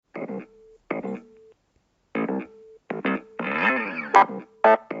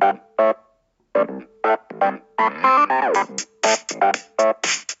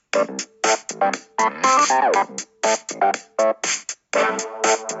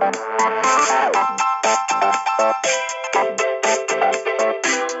Welcome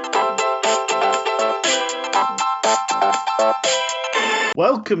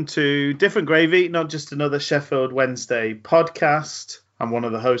to Different Gravy, not just another Sheffield Wednesday podcast. I'm one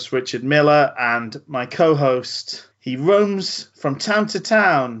of the hosts, Richard Miller, and my co-host. He roams from town to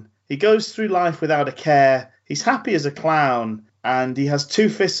town. He goes through life without a care. He's happy as a clown, and he has 2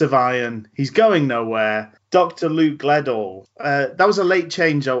 fists of iron. He's going nowhere. Dr. Luke Gledall. That was a late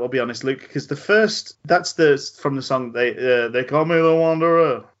change, I'll be honest, Luke, because that's from the song They Call Me the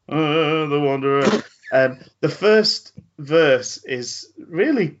Wanderer. The Wanderer. The first verse is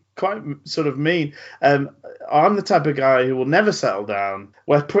really quite sort of mean. I'm the type of guy who will never settle down.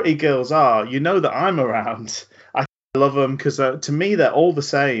 Where pretty girls are, you know that I'm around. I love them because to me they're all the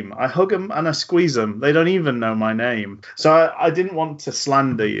same. I hug them and I squeeze them. They don't even know my name. So I didn't want to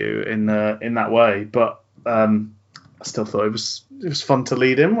slander you in that way, but I still thought it was fun to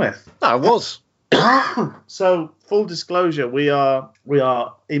lead in with. No, it was. So, full disclosure, we are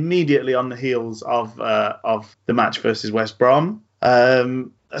immediately on the heels of the match versus West Brom.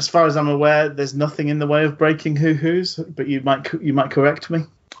 As far as I'm aware, there's nothing in the way of breaking hoo-hoos, but you might correct me.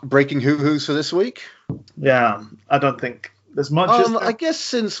 Breaking hoo-hoos for this week? Yeah, I don't think there's much. I guess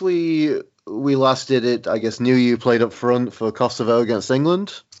since we last did it, I guess New played up front for Kosovo against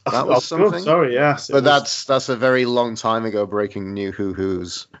England. That was something. Sorry, yes. But that's a very long time ago, breaking new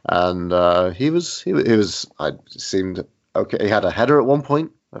hoo-hoos. And he seemed okay. He had a header at one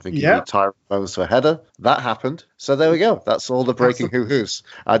point. I think he beat Tyrone Bones for a header. That happened. So there we go. That's all the breaking hoo-hoos.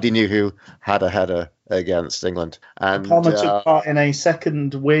 Adi Nuhu had a header against England. And Palmer took part in a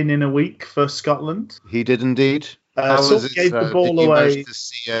second win in a week for Scotland. He did indeed. Gave the ball away. Did you manage to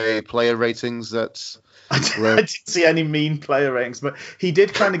see player ratings that's... I didn't see any mean player ratings, but he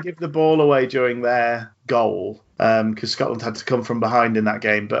did kind of give the ball away during their goal because Scotland had to come from behind in that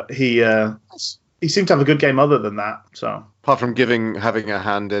game. But he seemed to have a good game other than that. So apart from having a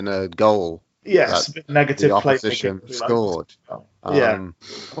hand in a goal, yes, a bit negative. The opposition scored. Yeah.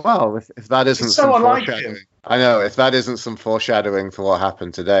 Well, if that isn't it's some so foreshadowing, I know if that isn't some foreshadowing for what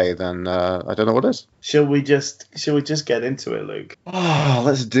happened today, then I don't know what is. Shall we just get into it, Luke? Oh,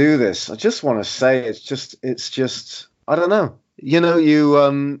 let's do this. I just want to say it's just I don't know. You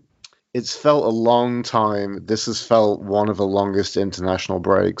know, it's felt a long time. This has felt one of the longest international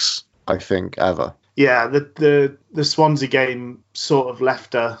breaks I think ever. Yeah, the Swansea game sort of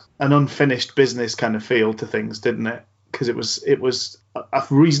left an unfinished business kind of feel to things, didn't it? Because it was a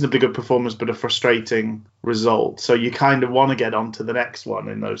reasonably good performance, but a frustrating result. So you kind of want to get on to the next one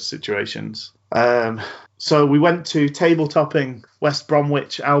in those situations. So we went to table-topping West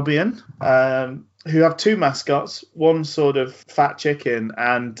Bromwich Albion, who have 2 mascots, one sort of fat chicken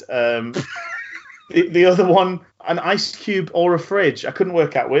and the other one an ice cube or a fridge. I couldn't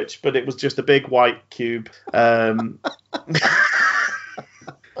work out which, but it was just a big white cube.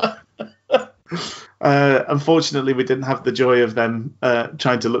 Unfortunately, we didn't have the joy of them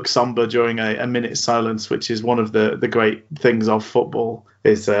trying to look somber during a minute's silence, which is one of the great things of football.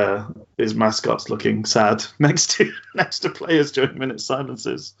 Is mascots looking sad next to players during minute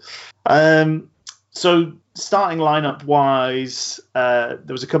silences. So starting lineup wise, there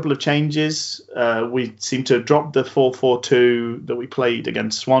was a couple of changes. We seemed to have dropped the 4-4-2 that we played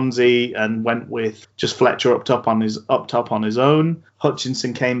against Swansea and went with just Fletcher up top on his own.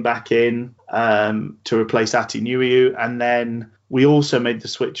 Hutchinson came back in to replace Ati Nuhiu, and then we also made the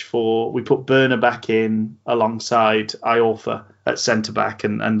switch we put Burner back in alongside Iorfa at centre back,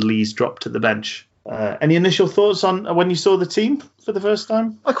 and Lee's dropped to the bench. Any initial thoughts on when you saw the team for the first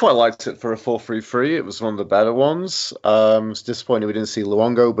time? I quite liked it for a 4-3-3. It was one of the better ones. It's disappointing we didn't see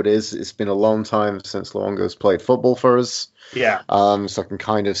Luongo, but it's been a long time since Luongo's played football for us. Yeah. So I can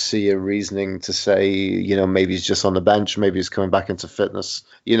kind of see a reasoning to say, you know, maybe he's just on the bench, maybe he's coming back into fitness.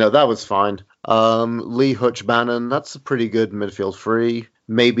 You know, that was fine. Lee, Hutch, Bannon, that's a pretty good midfield three.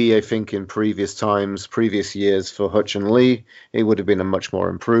 Maybe I think in previous years for Hutch and Lee, it would have been a much more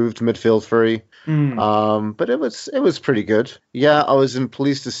improved midfield three. But it was pretty good. Yeah, I was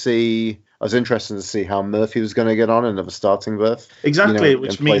interested to see how Murphy was going to get on in the starting berth. Exactly, you know,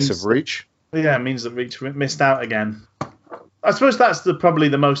 which in place means of Reach. Yeah, it means that Reach missed out again. I suppose that's probably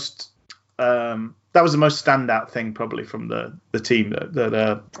the most. That was the most standout thing probably from the team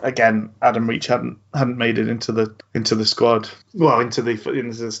that again Adam Reach hadn't made it into the squad. Well, into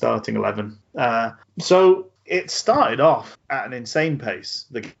the starting 11. So it started off at an insane pace.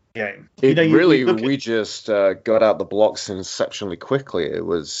 The game. We just got out the blocks exceptionally quickly. It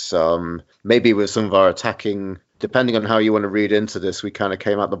was maybe with some of our attacking depending on how you want to read into this, we kind of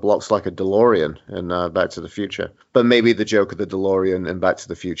came out the blocks like a DeLorean in Back to the Future. But maybe the joke of the DeLorean in Back to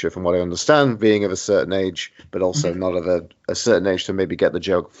the Future, from what I understand, being of a certain age, but also not of a certain age to maybe get the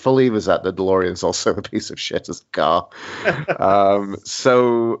joke fully, was that the DeLorean's also a piece of shit as a car.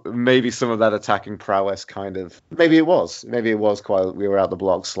 So maybe some of that attacking prowess kind of, maybe it was quite, we were out the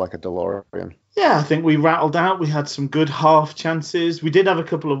blocks like a DeLorean. Yeah, I think we rattled out. We had some good half chances. We did have a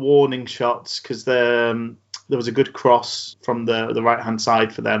couple of warning shots because there was a good cross from the right-hand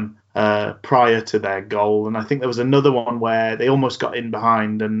side for them prior to their goal. And I think there was another one where they almost got in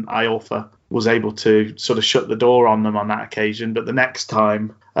behind and Iorfa was able to sort of shut the door on them on that occasion. But the next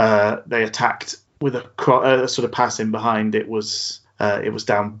time they attacked with a sort of pass in behind, it was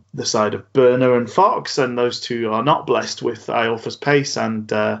down the side of Burner and Fox, and those two are not blessed with Iorfa's pace,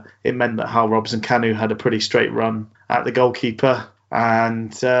 and it meant that Hal Robson-Kanu had a pretty straight run at the goalkeeper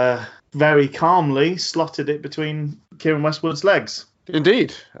and very calmly slotted it between Kieran Westwood's legs.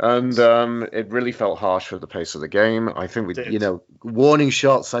 Indeed, and it really felt harsh for the pace of the game. I think warning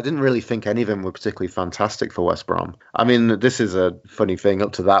shots, I didn't really think any of them were particularly fantastic for West Brom. I mean, this is a funny thing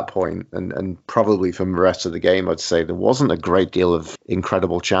up to that point, and probably from the rest of the game, I'd say there wasn't a great deal of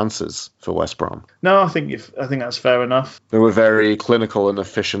incredible chances for West Brom. No, I think that's fair enough. They were very clinical and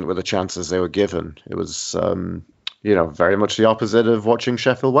efficient with the chances they were given. It was, very much the opposite of watching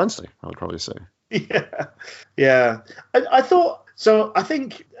Sheffield Wednesday, I would probably say. Yeah. I thought... So I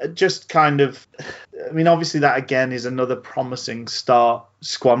think just kind of, I mean, obviously that again is another promising start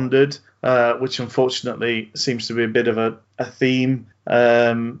squandered, which unfortunately seems to be a bit of a theme.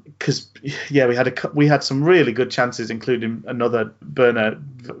 Because we had some really good chances, including another Burner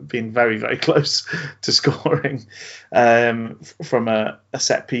being very, very close to scoring from a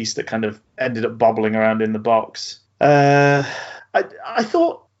set piece that kind of ended up bobbling around in the box. I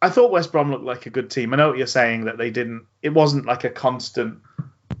thought West Brom looked like a good team. I know what you're saying, that it wasn't like a constant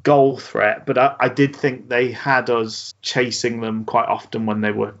goal threat, but I did think they had us chasing them quite often when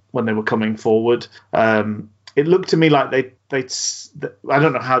they were coming forward. It looked to me like they I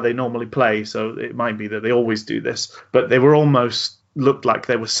don't know how they normally play, so it might be that they always do this, but they were almost looked like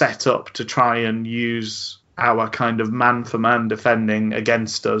they were set up to try and use our kind of man-for-man defending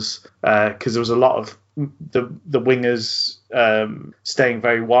against us, because there was a lot of the wingers staying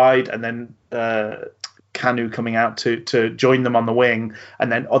very wide, and then Kanu coming out to join them on the wing,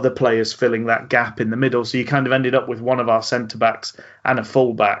 and then other players filling that gap in the middle. So you kind of ended up with one of our centre-backs and a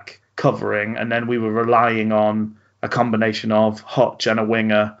full-back covering, and then we were relying on a combination of Hutch and a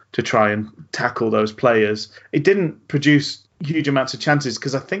winger to try and tackle those players. It didn't produce huge amounts of chances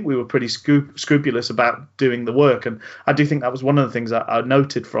because I think we were pretty scrupulous about doing the work, and I do think that was one of the things I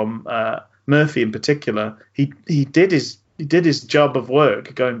noted from Murphy in particular. He did his job of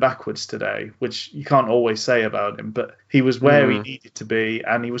work going backwards today, which you can't always say about him, but he was where he needed to be,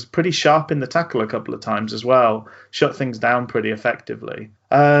 and he was pretty sharp in the tackle a couple of times as well, shut things down pretty effectively.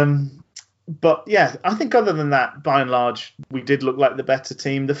 But yeah, I think other than that, by and large, we did look like the better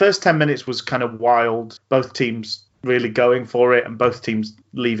team. The first 10 minutes was kind of wild, both teams really going for it and both teams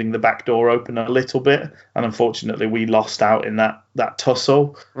leaving the back door open a little bit, and unfortunately we lost out in that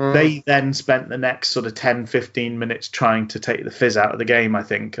tussle. They then spent the next sort of 10-15 minutes trying to take the fizz out of the game. I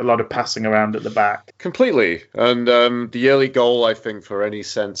think a lot of passing around at the back completely, and the early goal, I think, for any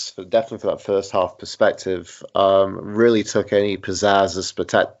sense, definitely for that first half perspective, really took any pizzazz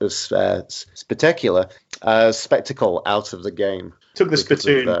spectacle out of the game. Took the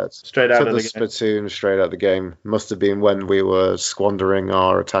spittoon straight out of the game. Must have been when we were squandering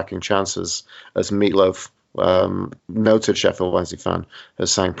our attacking chances, as Meatloaf, noted Sheffield Wednesday fan, has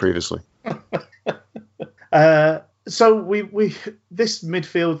sang previously. So we this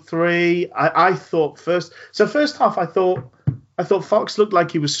midfield three, I thought first half I thought Fox looked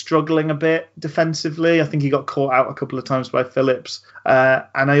like he was struggling a bit defensively. I think he got caught out a couple of times by Phillips,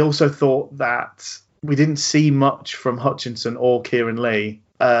 and I also thought that we didn't see much from Hutchinson or Kieran Lee,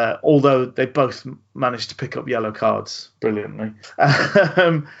 although they both managed to pick up yellow cards brilliantly.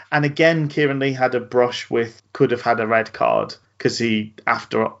 And again, Kieran Lee had a brush with, could have had a red card, because he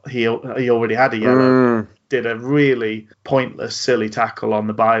already had a yellow. Did a really pointless, silly tackle on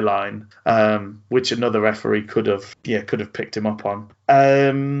the byline, which another referee could have picked him up on.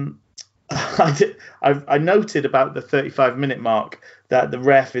 I noted about the 35-minute mark that the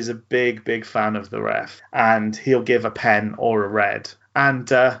ref is a big fan of the ref, and he'll give a pen or a red. And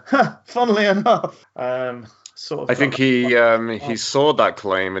funnily enough, I think he saw that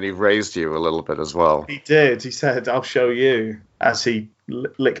claim and he raised you a little bit as well. He did. He said, "I'll show you," as he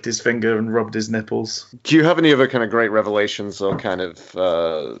licked his finger and rubbed his nipples. Do you have any other kind of great revelations or kind of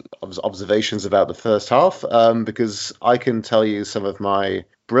observations about the first half? Because I can tell you some of my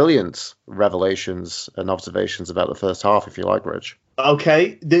brilliant revelations and observations about the first half, if you like, Rich.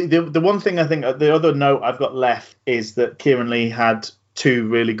 Okay. The one thing I think, the other note I've got left is that Kieran Lee had 2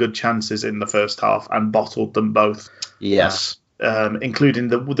 really good chances in the first half and bottled them both. Yes. Including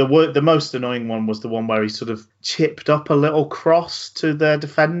the most annoying one was the one where he sort of chipped up a little cross to their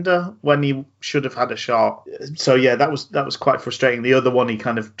defender when he should have had a shot. So yeah, that was quite frustrating. The other one, he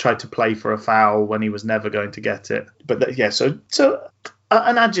kind of tried to play for a foul when he was never going to get it. But so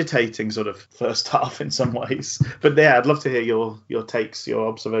an agitating sort of first half in some ways. But yeah, I'd love to hear your takes, your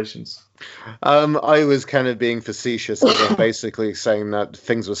observations. I was kind of being facetious. I was basically saying that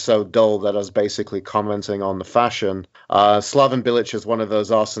things were so dull that I was basically commenting on the fashion. Slaven Bilic is one of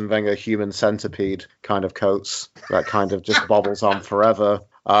those Arsene Wenger human centipede kind of coats that kind of just bobbles on forever.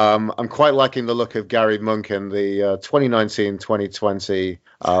 I'm quite liking the look of Gary Monk in the 2019-2020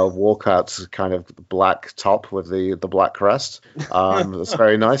 walkout kind of black top with the black crest. That's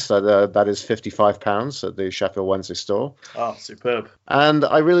very nice. That is £55 at the Sheffield Wednesday store. Oh, superb. And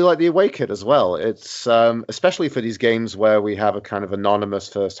I really like the away kit as well. It's especially for these games where we have a kind of anonymous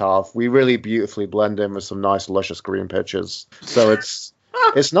first half. We really beautifully blend in with some nice luscious green pitches. So it's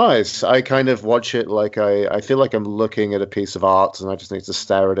nice. I kind of watch it like I feel like I'm looking at a piece of art and I just need to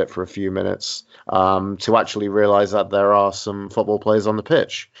stare at it for a few minutes to actually realize that there are some football players on the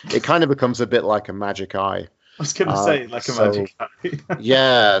pitch. It kind of becomes a bit like a magic eye. I was going to say, like a magic eye.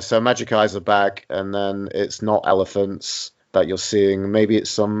 Yeah, so magic eyes are back, and then it's not elephants that you're seeing. Maybe it's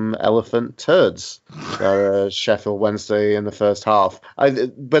some elephant turds. Sheffield Wednesday in the first half.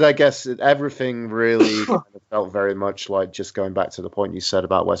 But I guess everything really kind of felt very much like, just going back to the point you said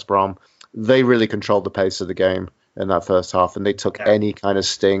about West Brom, they really controlled the pace of the game in that first half, and they took any kind of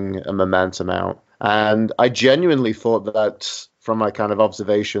sting and momentum out. And I genuinely thought that, from my kind of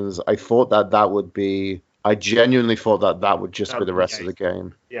observations, I genuinely thought that would just be the rest of the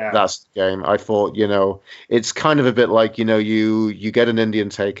game. Yeah. That's the game. I thought, it's kind of a bit like, you get an Indian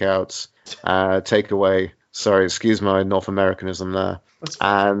takeaway. Sorry, excuse my North Americanism there.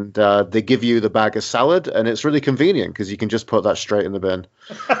 And they give you the bag of salad, and it's really convenient because you can just put that straight in the bin.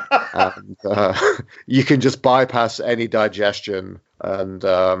 And you can just bypass any digestion. And,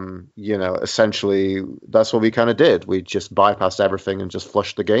 essentially that's what we kind of did. We just bypassed everything and just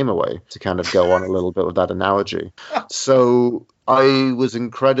flushed the game away, to kind of go on a little bit with that analogy. So I was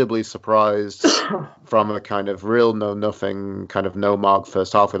incredibly surprised from a kind of real know-nothing, kind of no-mark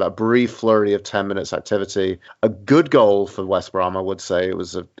first half with that brief flurry of 10 minutes activity. A good goal for West Brom, I would say. It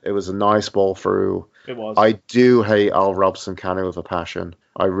was a nice ball through. It was. I do hate Al Robson-Kanu with a passion.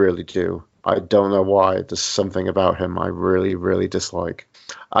 I really do. I don't know why. There's something about him I really, really dislike.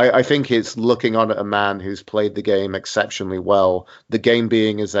 I think it's looking on at a man who's played the game exceptionally well. The game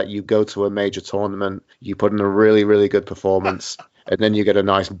being is that you go to a major tournament, you put in a really, really good performance, and then you get a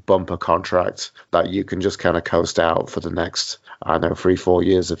nice bumper contract that you can just kind of coast out for the next, 3-4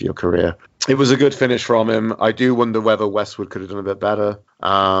 years of your career. It was a good finish from him. I do wonder whether Westwood could have done a bit better.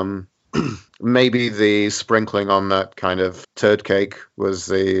 Maybe the sprinkling on that kind of turd cake was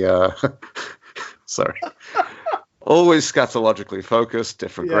the sorry. Always scatologically focused,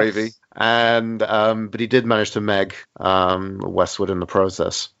 different gravy. And but he did manage to meg Westwood in the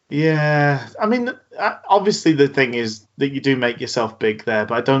process. Yeah, I mean, obviously the thing is that you do make yourself big there,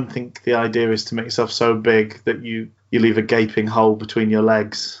 but I don't think the idea is to make yourself so big that you leave a gaping hole between your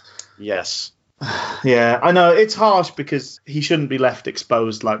legs. Yes. Yeah, I know it's harsh because he shouldn't be left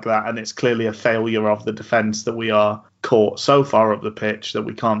exposed like that, and it's clearly a failure of the defence that we are caught so far up the pitch that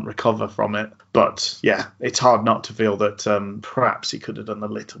we can't recover from it. But yeah, it's hard not to feel that perhaps he could have done a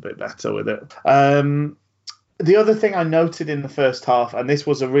little bit better with it. The other thing I noted in the first half, and this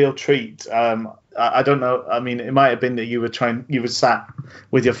was a real treat, I don't know, I mean, it might have been that you were sat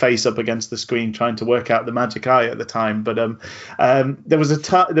with your face up against the screen trying to work out the magic eye at the time, but there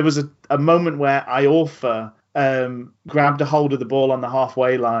was a moment where Iorfa grabbed a hold of the ball on the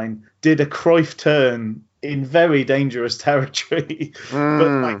halfway line, did a Cruyff turn in very dangerous territory,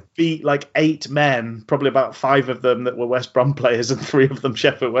 but beat 8 men, probably about 5 of them that were West Brom players and 3 of them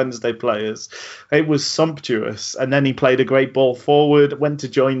Sheffield Wednesday players. It was sumptuous. And then he played a great ball forward, went to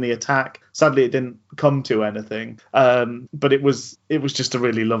join the attack. Sadly, it didn't come to anything. But it was just a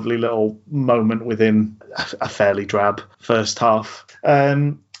really lovely little moment within a fairly drab first half.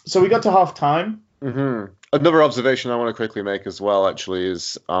 So we got to half time. Mm-hmm. Another observation I want to quickly make as well, actually,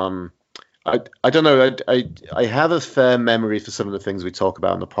 is I don't know. I have a fair memory for some of the things we talk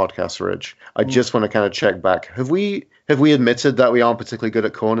about on the podcast, Rich. I just want to kind of check back. Have we admitted that we aren't particularly good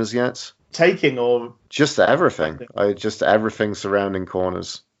at corners yet? Taking or just everything? Just everything surrounding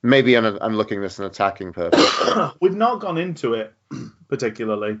corners. Maybe I'm looking at this in attacking purpose. We've not gone into it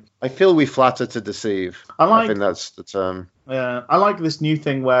particularly. I feel we flatter to deceive. I think that's the term. Yeah, I like this new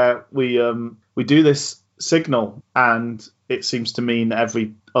thing where we do this signal and it seems to mean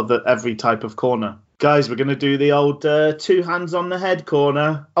every type of corner. Guys, we're going to do the old 2 hands on the head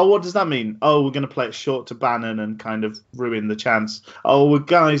corner. Oh, what does that mean? Oh, we're going to play it short to Bannon and kind of ruin the chance. Oh,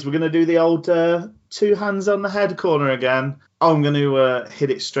 guys, we're going to do the old 2 hands on the head corner again. Oh, I'm going to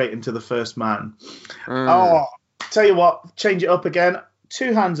hit it straight into the first man. Oh, tell you what, change it up again.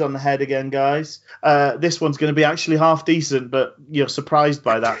 2 hands on the head again, guys. This one's going to be actually half decent, but you're surprised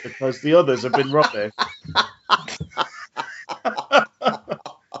by that because the others have been rubbish.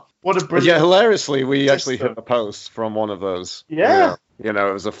 What a brilliant... Yeah, hilariously, we actually hit a post from one of those. Yeah. You know,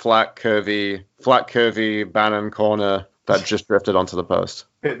 it was a flat, curvy Bannon corner that just drifted onto the post.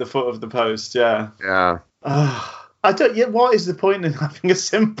 Hit the foot of the post, yeah. Yeah. I don't. Yeah, what is the point in having a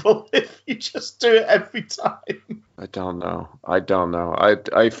simple if you just do it every time? I don't know.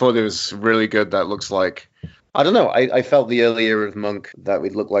 I thought it was really good. That looks like... I don't know. I felt the early era of Monk that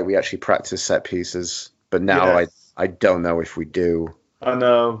we'd look like we actually practiced set pieces. But now I don't know if we do. I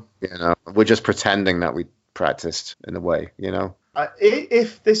know. You know, we're just pretending that we practiced in a way, you know?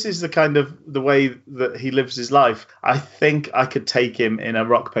 If this is the way that he lives his life, I think I could take him in a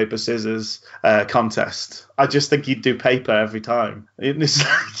rock, paper, scissors contest. I just think he'd do paper every time. It's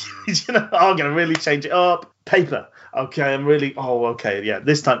like, you know, I'm going to really change it up. Paper. Okay, yeah.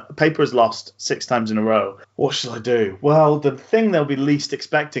 This time, paper has lost 6 times in a row. What should I do? Well, the thing they'll be least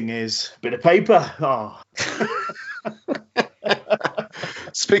expecting is a bit of paper. Oh.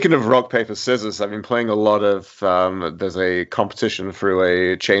 Speaking of rock, paper, scissors, I've been playing a lot of... there's a competition through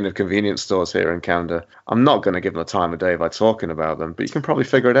a chain of convenience stores here in Canada. I'm not going to give them the time of day by talking about them, but you can probably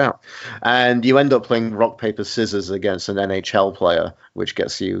figure it out. And you end up playing rock, paper, scissors against an NHL player, which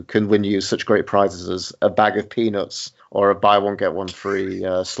can win you such great prizes as a bag of peanuts or a buy one, get one free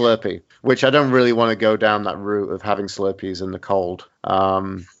Slurpee, which I don't really want to go down that route of having Slurpees in the cold.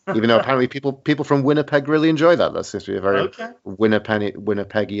 Even though apparently people from Winnipeg really enjoy that. That seems to be a very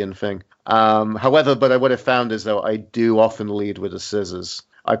Winnipegian thing. However, but what I found is, though, I do often lead with the scissors.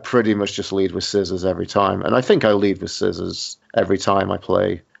 I pretty much just lead with scissors every time. And I think I lead with scissors every time I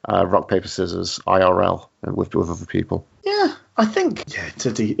play rock, paper, scissors IRL with other people. Yeah, I think it's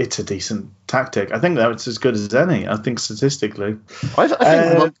a decent tactic. I think that's as good as any. I think statistically. I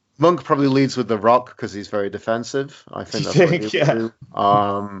think Monk probably leads with the rock because he's very defensive. I think that's what he would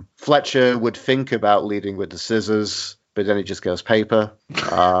do. Fletcher would think about leading with the scissors, but then he just goes paper.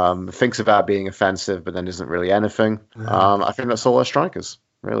 Thinks about being offensive, but then isn't really anything. I think that's all our strikers,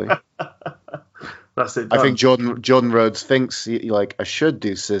 really. That's it. I think Jordan Rhodes thinks I should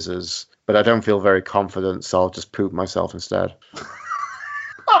do scissors, but I don't feel very confident, so I'll just poop myself instead.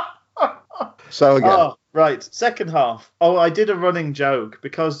 So again. Right, second half. Oh, I did a running joke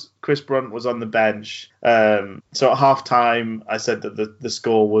because Chris Brunt was on the bench. So at half time, I said that the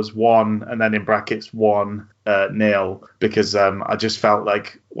score was 1 and then in brackets 1-0 because I just felt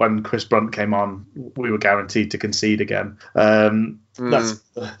like when Chris Brunt came on, we were guaranteed to concede again.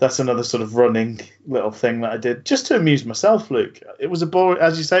 That's another sort of running little thing that I did just to amuse myself, Luke. It was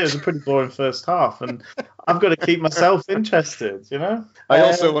as you say, it was a pretty boring first half, and I've got to keep myself interested, you know? I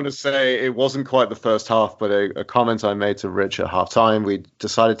also want to say it wasn't quite the first half, but a comment I made to Rich at half time, we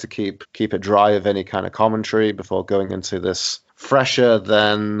decided to keep it dry of any kind of commentary before going into this fresher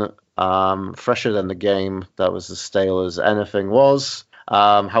than the game that was as stale as anything was.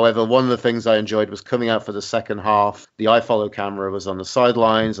 However, one of the things I enjoyed was coming out for the second half. The iFollow camera was on the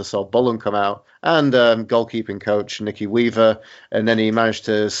sidelines. I saw Bullen come out and goalkeeping coach Nicky Weaver, and then he managed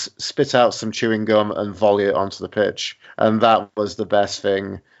to spit out some chewing gum and volley it onto the pitch. And that was the best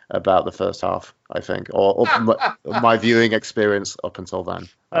thing about the first half, I think, or my viewing experience up until then.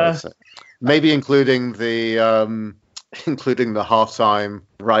 I would say. Maybe including the halftime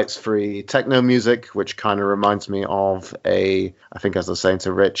rights-free techno music, which kind of reminds me of I think as I was saying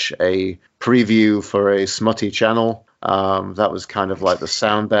to Rich, a preview for a smutty channel. That was kind of like the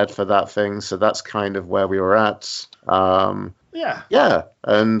sound bed for that thing. So that's kind of where we were at. Yeah.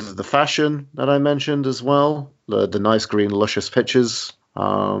 And the fashion that I mentioned as well, the nice green luscious pictures.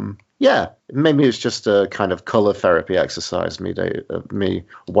 Maybe it's just a kind of color therapy exercise, me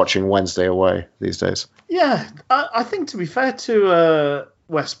watching Wednesday away these days. Yeah, I think to be fair to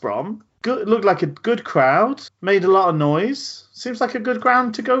West Brom. Good, looked like a good crowd, made a lot of noise. Seems like a good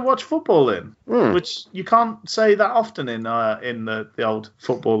ground to go watch football in, which you can't say that often in the old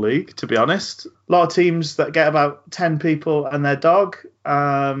football league, to be honest. A lot of teams that get about 10 people and their dog.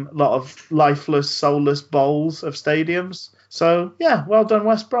 A lot of lifeless, soulless bowls of stadiums. So, yeah, well done,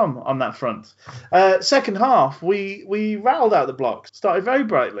 West Brom, on that front. Second half, we rattled out the blocks. Started very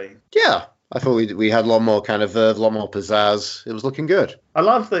brightly. Yeah. I thought we had a lot more kind of verve, a lot more pizzazz. It was looking good. I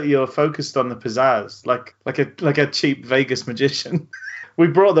love that you're focused on the pizzazz, like a cheap Vegas magician. We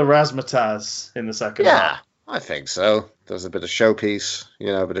brought the razzmatazz in the second half. Yeah, I think so. There's a bit of showpiece,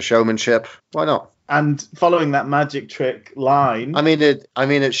 a bit of showmanship. Why not? And following that magic trick line. I mean,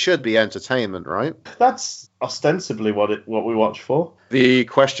 it should be entertainment, right? That's ostensibly what we watch for. The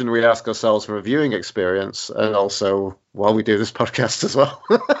question we ask ourselves from a viewing experience, and also while we do this podcast as well.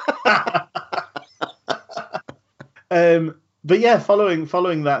 But yeah,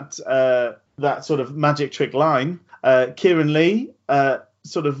 following that sort of magic trick line, Kieran Lee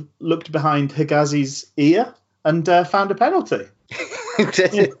sort of looked behind Higazi's ear and found a penalty.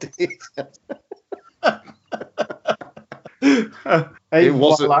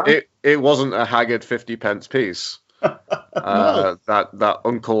 It wasn't a haggard 50p piece. No. That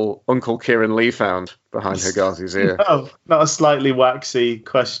Uncle Kieran Lee found behind Higazi's ear. No, not a slightly waxy,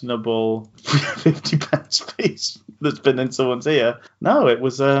 questionable 50p piece that's been in someone's ear. No, it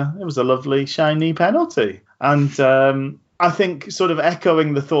was a lovely, shiny penalty. And I think, sort of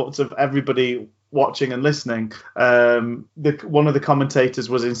echoing the thoughts of everybody watching and listening, one of the commentators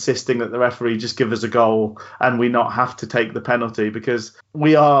was insisting that the referee just give us a goal and we not have to take the penalty, because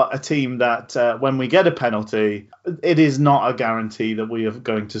we are a team that when we get a penalty, it is not a guarantee that we are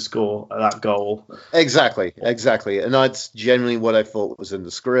going to score that goal. Exactly. And that's generally what I thought was in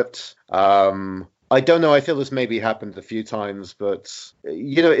the script. I don't know. I feel this maybe happened a few times, but,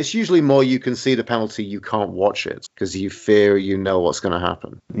 it's usually more you can see the penalty, you can't watch it because you fear what's going to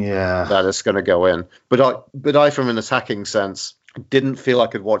happen. Yeah. That it's going to go in. But I, from an attacking sense, didn't feel I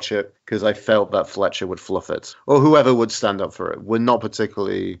could watch it because I felt that Fletcher would fluff it, or whoever would stand up for it. We're not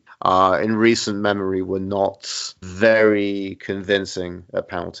particularly, in recent memory, we're not very convincing at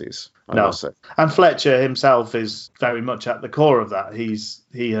penalties. I must say. And Fletcher himself is very much at the core of that.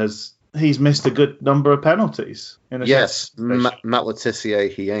 He's missed a good number of penalties. Yes, Matt Le Tissier,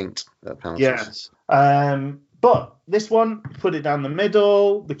 he ain't at penalties. Yes. But this one, put it down the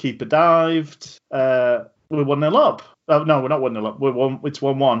middle. The keeper dived. We're 1-0 up. Oh, no, we're not 1-0 up. It's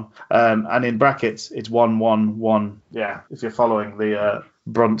 1-1. And in brackets, it's 1-1-1. Yeah, if you're following the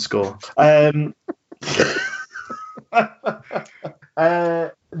Brunt score.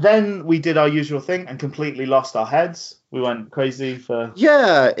 Then we did our usual thing and completely lost our heads. We went crazy for...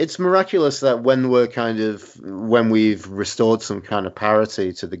 Yeah, it's miraculous that when we've restored some kind of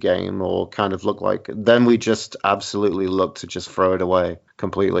parity to the game, or kind of look like, then we just absolutely look to just throw it away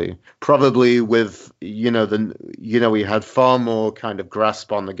completely. Probably with, we had far more kind of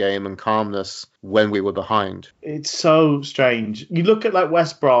grasp on the game and calmness when we were behind. It's so strange. You look at like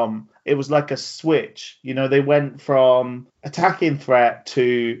West Brom, it was like a switch. They went from attacking threat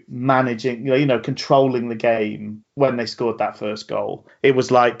to managing, controlling the game when they scored that first goal. It was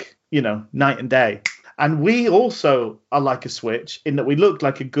like, night and day. And we also are like a switch in that we looked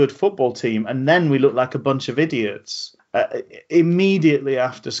like a good football team and then we looked like a bunch of idiots immediately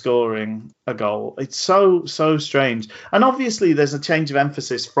after scoring a goal. It's so strange. And obviously there's a change of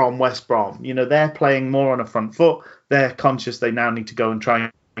emphasis from West Brom. They're playing more on a front foot. They're conscious they now need to go and try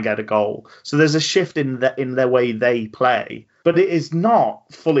and get a goal. So there's a shift in their way they play. But it is not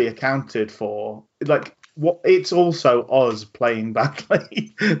fully accounted for. It's also us playing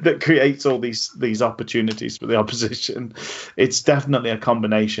badly that creates all these opportunities for the opposition. It's definitely a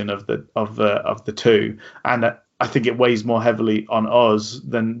combination of the two, and I think it weighs more heavily on us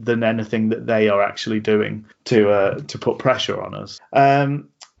than anything that they are actually doing to put pressure on us.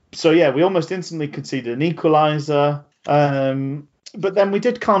 So yeah, we almost instantly conceded an equaliser. But then we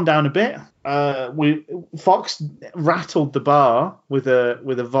did calm down a bit. Fox rattled the bar with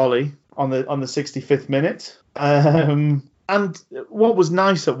a volley on the 65th minute. And what was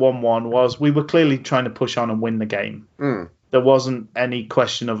nice at 1-1 was we were clearly trying to push on and win the game. There wasn't any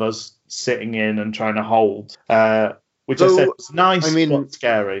question of us sitting in and trying to hold, which I said was nice, but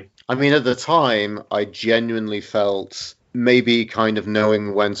scary. I mean, at the time, I genuinely felt maybe kind of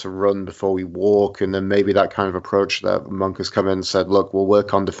knowing when to run before we walk, and then maybe that kind of approach that Monk has come in and said, look, we'll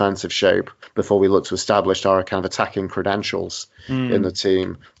work on defensive shape before we look to establish our kind of attacking credentials in the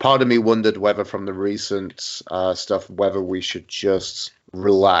team. Part of me wondered whether from the recent stuff, whether we should just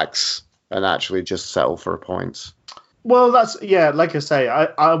relax and actually just settle for a point. Well, like I say,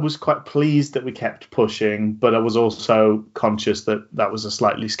 I was quite pleased that we kept pushing, but I was also conscious that that was a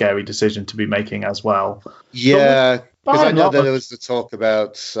slightly scary decision to be making as well. Yeah, because I know that there large, was the talk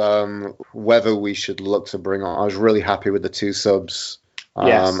about whether we should look to bring on. I was really happy with the two subs.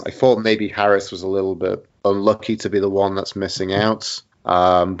 yes. I thought maybe Harris was a little bit unlucky to be the one that's missing out.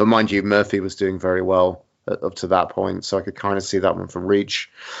 But mind you, Murphy was doing very well up to that point, so I could kind of see that one from Reach.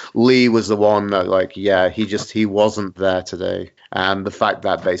 Lee was the one that, like, yeah, he wasn't there today, and the fact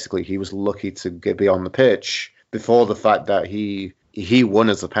that basically he was lucky to be on the pitch before the fact that he won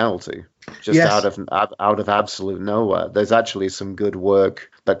as a penalty, just Yes. out of absolute nowhere. There's actually some good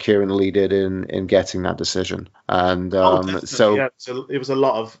work that Kieran Lee did in getting that decision, and so yeah, it was a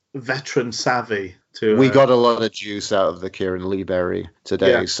lot of veteran savvy. We got a lot of juice out of the Kieran Lee berry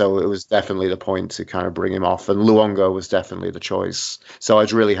today, Yeah. so it was definitely the point to kind of bring him off, and Luongo was definitely the choice. So I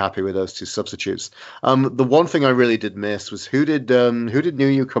was really happy with those two substitutes. The one thing I really did miss was who did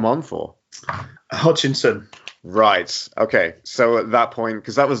Nuyu come on for? Hutchinson. Right. Okay. So at that point,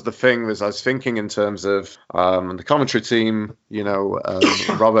 because that was the thing, was I was thinking in terms of the commentary team.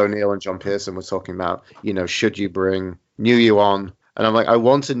 Rob O'Neill and John Pearson were talking about, should you bring Nuyu on? And I'm like, I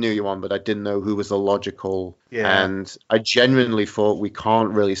wanted Nuyu on, but I didn't know who was the logical. Yeah. And I genuinely thought we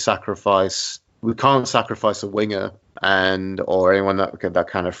can't sacrifice a winger or anyone that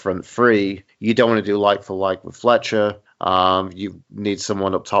kind of front three. You don't want to do like for like with Fletcher. You need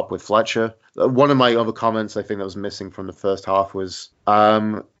someone up top with Fletcher. One of my other comments I think that was missing from the first half was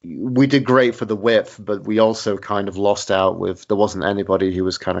we did great for the width, but we also kind of lost out there wasn't anybody who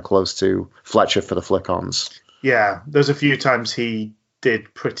was kind of close to Fletcher for the flick-ons. Yeah, there's a few times he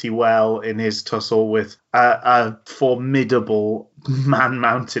did pretty well in his tussle with a formidable man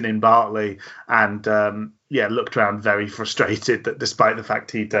mountain in Bartley, and looked around very frustrated that despite the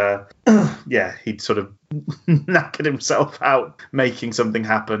fact he'd sort of knackered himself out making something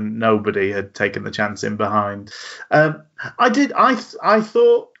happen, nobody had taken the chance in behind. I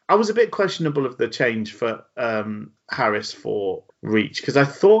thought I was a bit questionable of the change for Harris for Reach, because I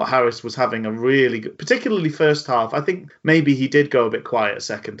thought Harris was having a really good, particularly first half. I think maybe he did go a bit quiet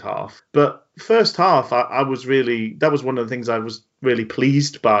second half, but first half that was one of the things I was really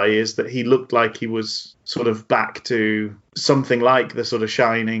pleased by, is that he looked like he was sort of back to something like the sort of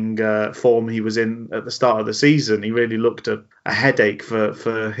shining form he was in at the start of the season. He really looked a headache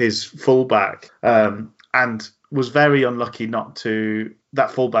for his fullback, and was very unlucky that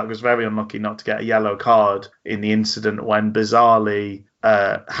fullback was very unlucky not to get a yellow card in the incident when bizarrely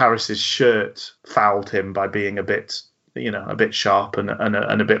Harris's shirt fouled him by being a bit sharp and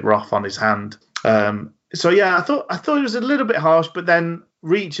a bit rough on his hand. I thought it was a little bit harsh, but then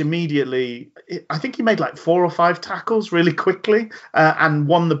Reach immediately, I think he made like 4 or 5 tackles really quickly and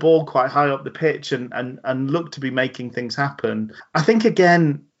won the ball quite high up the pitch and looked to be making things happen. I think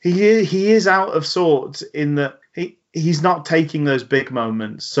again he is out of sorts in that he's not taking those big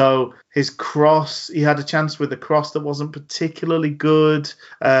moments. So his cross, he had a chance with a cross that wasn't particularly good.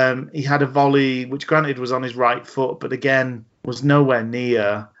 He had a volley, which granted was on his right foot, but again, was nowhere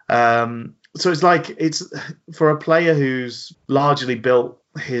near. So it's for a player who's largely built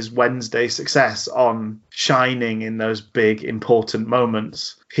his Wednesday success on shining in those big, important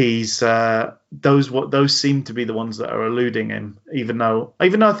moments. Those seem to be the ones that are eluding him, even though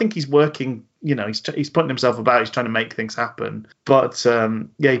I think he's working. He's putting himself about. He's trying to make things happen. But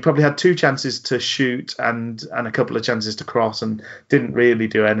he probably had 2 chances to shoot and a couple of chances to cross, and didn't really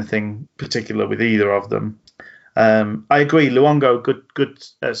do anything particular with either of them. I agree. Luongo, good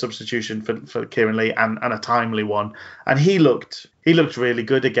substitution for Kieran Lee, and a timely one. And he looked really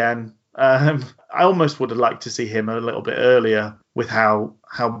good again. I almost would have liked to see him a little bit earlier with how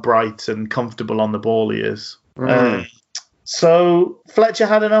bright and comfortable on the ball he is. So Fletcher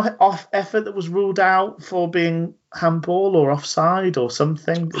had an off effort that was ruled out for being handball or offside or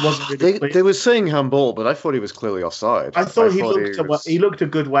something. It wasn't really clear. They were saying handball, but I thought he was clearly offside. I thought he looked a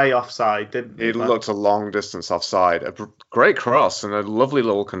good way offside, didn't he? He looked a long distance offside. A great cross and a lovely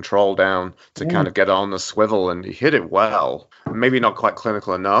little control down to kind of get on the swivel, and he hit it well. Maybe not quite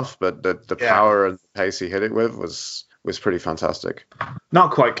clinical enough, but the power and pace he hit it with was pretty fantastic.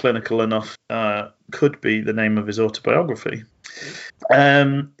 Not quite clinical enough could be the name of his autobiography.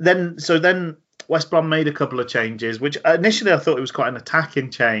 Then West Brom made a couple of changes, which initially I thought it was quite an attacking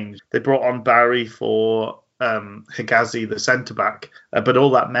change. They brought on Barry for Higazi, the centre-back, but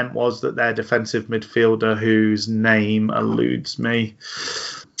all that meant was that their defensive midfielder, whose name eludes me...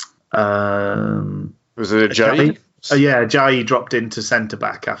 was it Ajayi? Yeah, Jai dropped into centre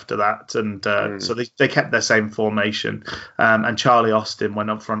back after that, and so they kept their same formation. And Charlie Austin went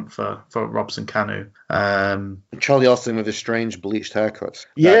up front for Robson Kanu. Charlie Austin with a strange bleached haircut.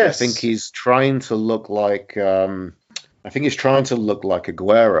 Yes, I think he's trying to look like. Aguero.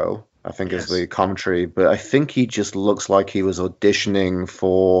 I think is the commentary, but I think he just looks like he was auditioning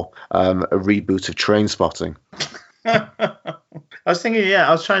for a reboot of Trainspotting. I was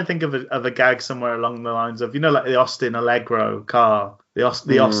trying to think of a gag somewhere along the lines of, like the Austin Allegro car, the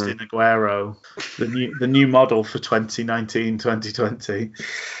Austin Aguero, the new model for 2019, 2020.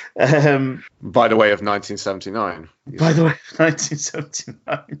 By the way of 1979. By the way,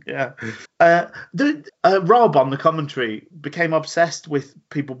 1979, yeah. Rob on the commentary became obsessed with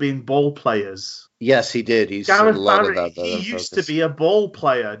people being ball players. Yes, he did. He's Gareth Barry. He used to be a ball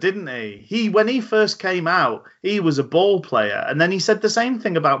player, didn't he? When he first came out, he was a ball player, and then he said the same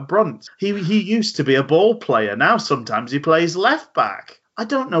thing about Brunt. He used to be a ball player. Now sometimes he plays left back. I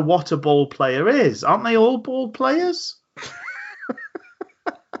don't know what a ball player is. Aren't they all ball players?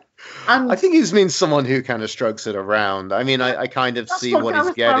 And I think he means someone who kind of strokes it around. I mean, I kind of see what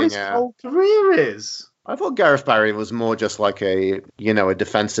he's getting at. Whole career is. I thought Gareth Barry was more just like a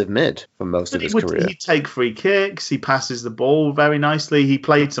defensive mid for most of his career. He'd take free kicks. He passes the ball very nicely. He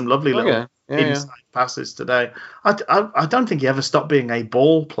played some lovely little inside passes today. I don't think he ever stopped being a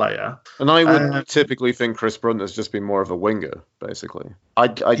ball player. And I would typically think Chris Brunt has just been more of a winger, basically.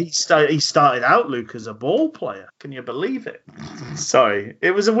 He started out, Luke, as a ball player. Can you believe it? Sorry.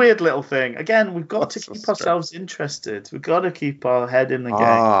 It was a weird little thing. Again, we've got to keep ourselves interested. We've got to keep our head in the game.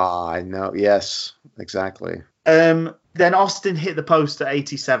 I know. Yes, exactly. Then Austin hit the post at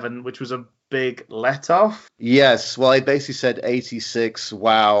 87, which was a big let-off. Yes, well, I basically said 86,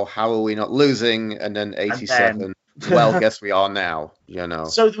 wow, how are we not losing? And then 87, well, guess we are now,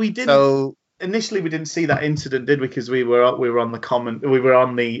 So we didn't... Initially, we didn't see that incident, did we? Because we were on the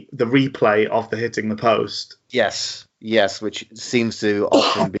replay of the hitting the post. Yes, which seems to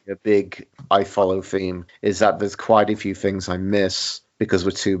often be a big I follow theme, is that there's quite a few things I miss because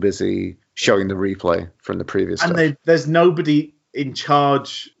we're too busy showing the replay from the previous stuff. And there's nobody in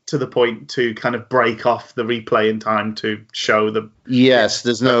charge to the point to kind of break off the replay in time to show the... Yes,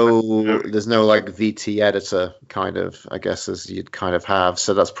 there's no like VT editor kind of, I guess, as you'd kind of have.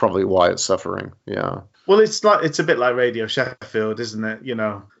 So that's probably why it's suffering. Yeah. Well, it's a bit like Radio Sheffield, isn't it?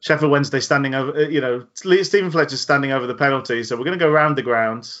 Sheffield Wednesday standing over, Stephen Fletcher's standing over the penalty. So we're going to go round the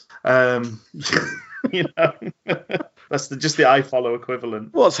grounds. That's just the I follow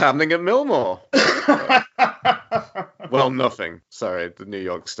equivalent. What's happening at Millmore? Well, nothing. Sorry, the New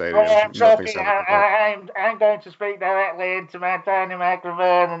York Stadium. I'm going to speak directly into my tiny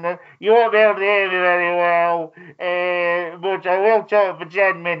microphone, and you won't be able to hear me very well. But I will talk for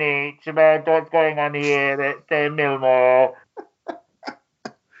 10 minutes about what's going on here at Millmore.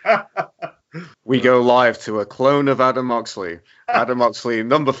 We go live to a clone of Adam Moxley. Adam Moxley,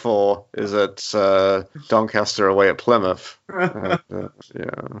 number 4, is at Doncaster away at Plymouth. Yeah.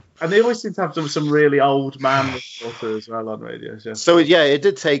 And they always seem to have some really old man reporter as well on radio. Yeah. So, it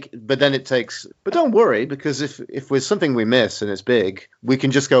did take, but then it takes... But don't worry, because if there's something we miss and it's big, we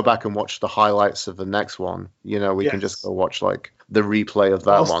can just go back and watch the highlights of the next one. We can just go watch, like, the replay of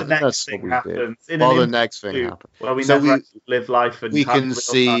that one. That's what we did. The next thing happens. Well, we never live life and we can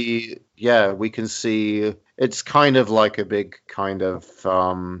see... Yeah, we can see... It's kind of like a big kind of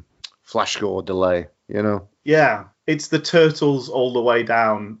flash score delay, Yeah, it's the Turtles all the way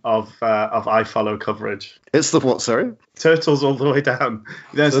down of I follow coverage. It's the what? Sorry, Turtles all the way down.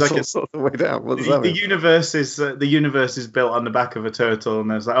 There's Turtles all the way down. What does that mean? The universe is built on the back of a turtle,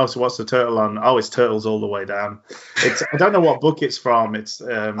 and there's like, so what's the turtle on? Oh, it's Turtles all the way down. I don't know what book it's from. It's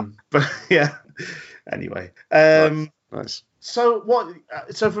but yeah. Anyway, nice. So what?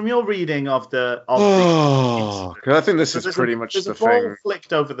 So from your reading of the, I think this is pretty much the thing. Ball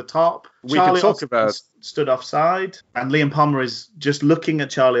flicked over the top. Charlie Austin stood offside, and Liam Palmer is just looking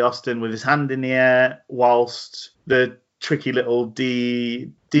at Charlie Austin with his hand in the air, whilst the tricky little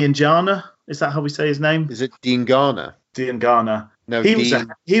Diangana, is that how we say his name? Is it Diangana? Diangana. No,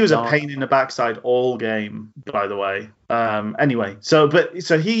 he was a pain in the backside all game, by the way. Anyway, so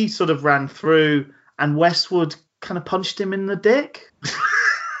he sort of ran through, and Westwood kind of punched him in the dick.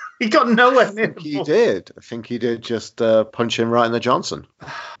 He got nowhere near the ball. I think he did just punch him right in the Johnson.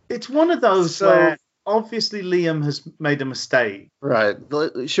 It's one of those where obviously Liam has made a mistake. Right.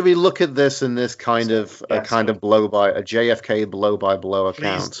 Should we look at this in this kind of a JFK blow by blow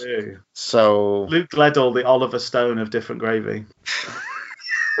account? Please do. So Luke Gledall, the Oliver Stone of different gravy.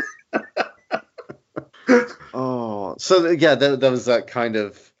 So there was that kind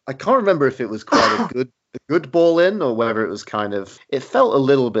of. I can't remember if it was quite a good a good ball in, or whether it was it felt a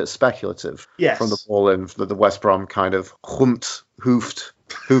little bit speculative from the Yes. ball in, that the West Brom kind of humped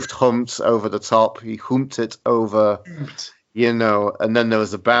over the top. He humped it over, and then there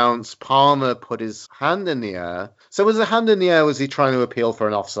was a bounce. Palmer put his hand in the air. So was the hand in the air, was he trying to appeal for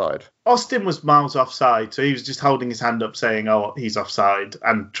an offside? Austin was miles offside, so he was just holding his hand up saying, oh, he's offside,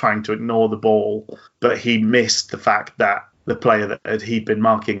 and trying to ignore the ball. But he missed the fact that the player that he'd been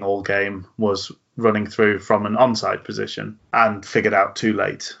marking all game was running through from an onside position and figured out too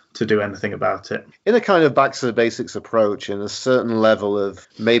late to do anything about it. In a kind of back to the basics approach, in a certain level of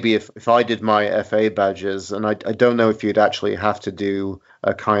maybe if I did my FA badges, and I don't know if you'd actually have to do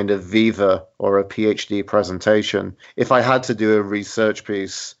a kind of Viva or a PhD presentation. If I had to do a research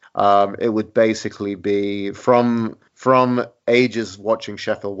piece, it would basically be from ages watching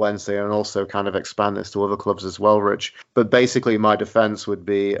Sheffield Wednesday, and also kind of expand this to other clubs as well, Rich. But basically my defense would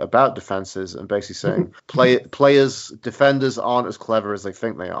be about defenses and basically saying defenders aren't as clever as they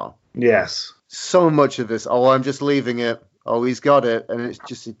think they are. Yes. So much of this, I'm just leaving it. Oh, he's got it, and it's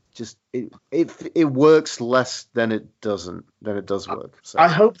it works less than it does work. So. I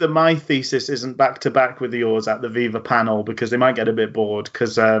hope that my thesis isn't back to back with yours at the Viva panel, because they might get a bit bored.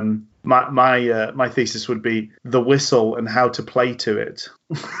 Because my thesis would be the whistle and how to play to it.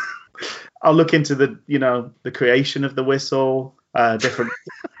 I'll look into the creation of the whistle,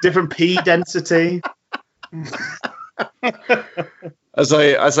 different P density. As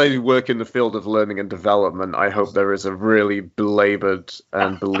I work in the field of learning and development, I hope there is a really belabored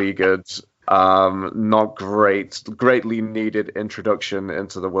and beleaguered, not greatly needed introduction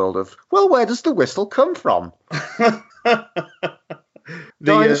into the world of, well, where does the whistle come from?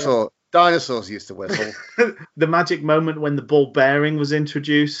 Dinosaurs used to whistle. The magic moment when the ball bearing was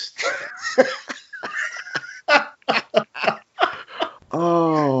introduced.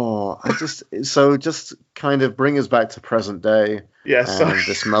 Just kind of bring us back to present day. Yes. And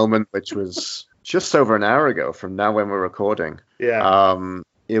this moment, which was just over an hour ago from now when we're recording. Yeah.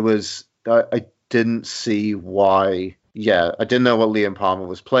 It was, I didn't see why. Yeah, I didn't know what Liam Palmer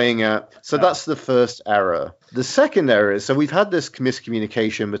was playing at. So that's the first error. The second error is, so we've had this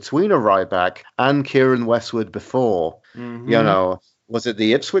miscommunication between a right back and Kieran Westwood before. Mm-hmm. Was it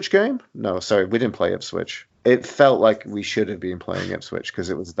the Ipswich game? No, sorry, we didn't play Ipswich. It felt like we should have been playing Ipswich because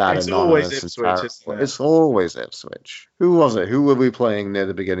it was that it's anonymous. Always Ipswich, isn't it? It's always Ipswich. Who was it? Who were we playing near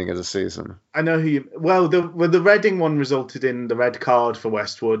the beginning of the season? I know who you... Well, the Reading one resulted in the red card for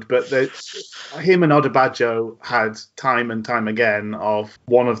Westwood, but him and Odebajo had time and time again of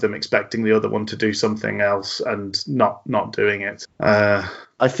one of them expecting the other one to do something else and not doing it.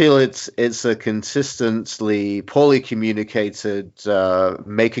 I feel it's a consistently poorly communicated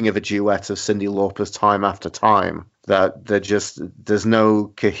making of a duet of Cyndi Lauper's Time After Time. That there's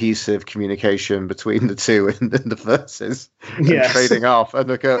no cohesive communication between the two in the verses and trading off. And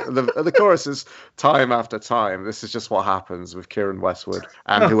the chorus is Time After Time. This is just what happens with Kieran Westwood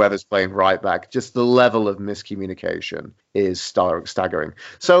and whoever's playing right back. Just the level of miscommunication is staggering.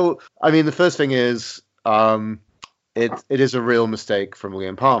 So, I mean, the first thing is... It is a real mistake from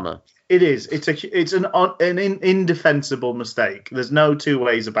Liam Palmer. It is. It's an indefensible mistake. There's no two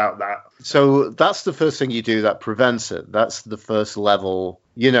ways about that. So that's the first thing you do that prevents it. That's the first level.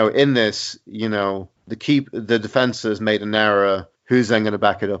 In this, the defense has made an error. Who's then going to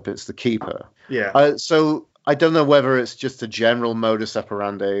back it up? It's the keeper. Yeah. So I don't know whether it's just a general modus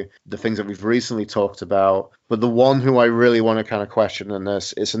operandi, the things that we've recently talked about, but the one who I really want to kind of question in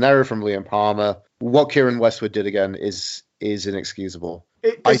this, it's an error from Liam Palmer. What Kieran Westwood did again is inexcusable.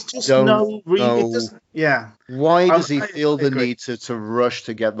 There's just no reason. Yeah. Why does he feel the need to rush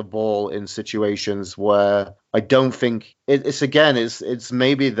to get the ball in situations where I don't think it's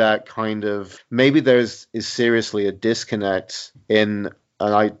maybe that kind of, maybe is seriously a disconnect in,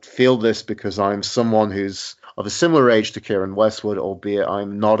 and I feel this because I'm someone who's of a similar age to Kieran Westwood, albeit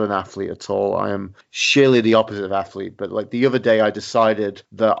I'm not an athlete at all. I am sheerly the opposite of athlete. But like the other day, I decided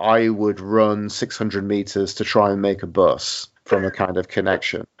that I would run 600 meters to try and make a bus from a kind of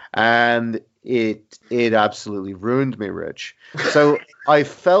connection. And it absolutely ruined me, Rich. So I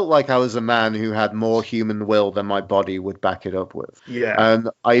felt like I was a man who had more human will than my body would back it up with. Yeah. And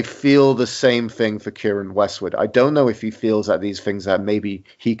I feel the same thing for Kieran Westwood. I don't know if he feels that these things that maybe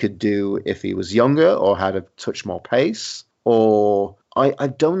he could do if he was younger or had a touch more pace, or I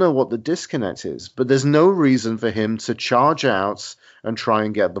don't know what the disconnect is, but there's no reason for him to charge out and try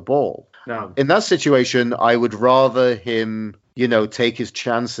and get the ball. No. In that situation, I would rather him, take his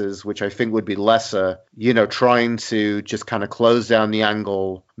chances, which I think would be lesser, trying to just kind of close down the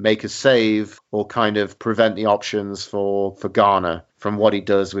angle, make a save, or kind of prevent the options for Garner from what he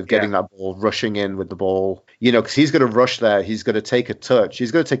does with getting that ball, rushing in with the ball, because he's going to rush there. He's going to take a touch.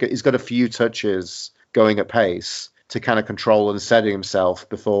 He's got a few touches going at pace to kind of control and setting himself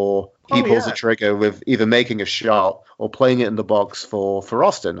before he pulls the trigger with either making a shot or playing it in the box for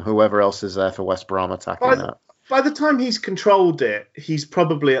Austin, whoever else is there for West Brom attacking that. By the time he's controlled it, he's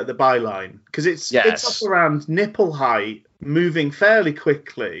probably at the byline because it's up around nipple height, moving fairly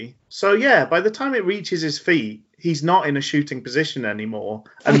quickly. So by the time it reaches his feet, he's not in a shooting position anymore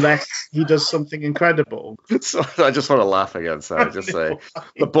unless he does something incredible. So I just want to laugh again, so I just say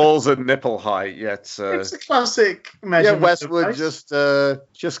the ball's at nipple height. Yet it's a classic measurement. Yeah, Westwood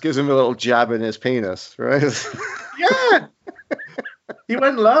just gives him a little jab in his penis, right? Yeah. He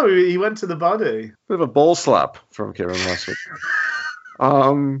went low. He went to the body. Bit of a ball slap from Kieran Westwood.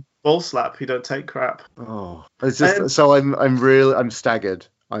 Ball slap. He don't take crap. Oh, it's just so I'm staggered.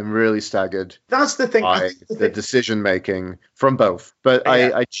 I'm really staggered. That's the thing. By the decision making from both. But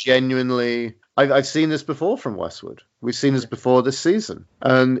I genuinely, I've seen this before from Westwood. We've seen this before this season,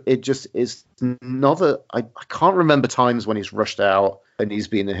 and it just is another. I can't remember times when he's rushed out and he's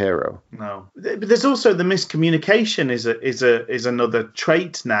been a hero. No, but there's also the miscommunication is another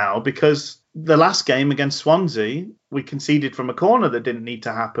trait now, because the last game against Swansea we conceded from a corner that didn't need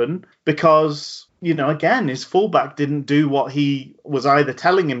to happen because, again, his fullback didn't do what he was either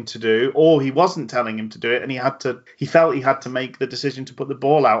telling him to do or he wasn't telling him to do it, and he felt he had to make the decision to put the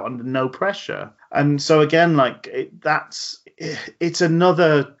ball out under no pressure. And so again, that's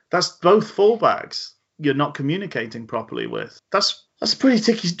both fullbacks you're not communicating properly with. That's a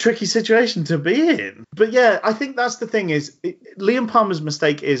pretty tricky situation to be in. But I think that's the thing is Liam Palmer's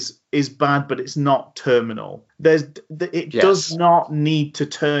mistake is bad, but it's not terminal. It does not need to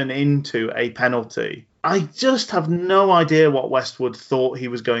turn into a penalty. I just have no idea what Westwood thought he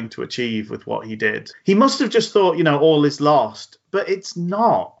was going to achieve with what he did. He must have just thought, all is lost, but it's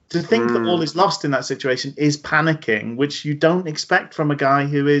not. To think that all is lost in that situation is panicking, which you don't expect from a guy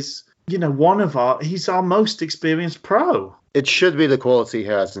who is, he's our most experienced pro. It should be the quality he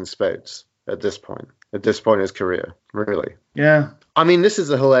has in spades at this point in his career, really. Yeah. I mean, this is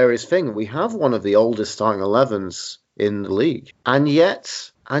a hilarious thing. We have one of the oldest starting 11s in the league, and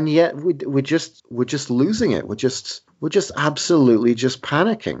yet we're just losing it. We're just absolutely just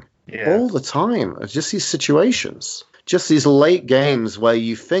panicking all the time. It's just these situations, just these late games where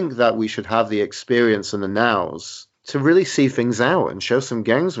you think that we should have the experience and the nows to really see things out and show some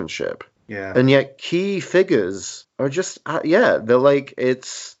gamesmanship. Yeah. And yet key figures are just, they're like,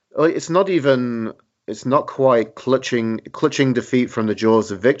 it's not quite clutching defeat from the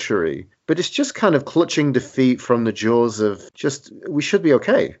jaws of victory, but it's just kind of clutching defeat from the jaws of just, we should be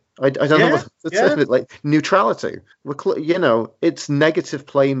okay. I don't know what to say, like neutrality. It's negative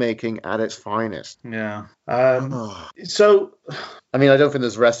playmaking at its finest. Yeah. So, I mean, I don't think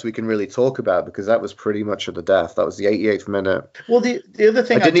there's rest we can really talk about because that was pretty much at the death. That was the 88th minute. Well, the other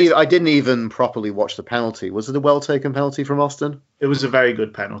thing I didn't even properly watch the penalty. Was it a well-taken penalty from Austin? It was a very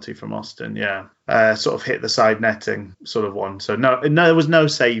good penalty from Austin. Yeah, sort of hit the side netting, sort of one. So no, there was no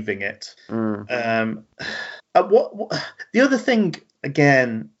saving it. The other thing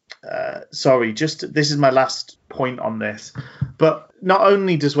again. This is my last point on this, but not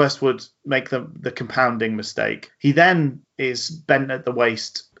only does Westwood make the compounding mistake, he then is bent at the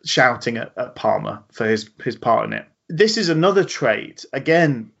waist shouting at Palmer for his part in it. This is another trait.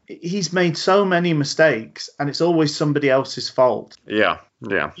 Again, he's made so many mistakes and it's always somebody else's fault. Yeah.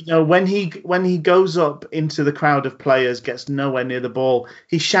 When he goes up into the crowd of players, gets nowhere near the ball,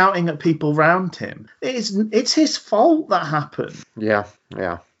 he's shouting at people round him. It's his fault that happened. Yeah.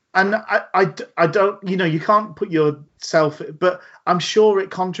 And I don't, you can't put yourself, but I'm sure it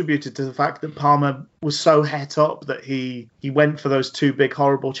contributed to the fact that Palmer was so het up that he went for those two big,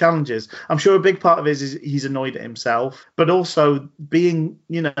 horrible challenges. I'm sure a big part of it is he's annoyed at himself, but also being,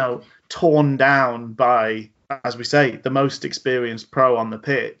 torn down by, as we say, the most experienced pro on the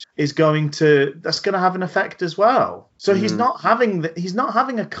pitch that's going to have an effect as well. So he's not having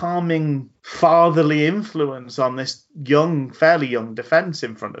a calming fatherly influence on this fairly young defence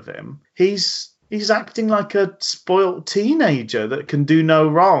in front of him. He's acting like a spoilt teenager that can do no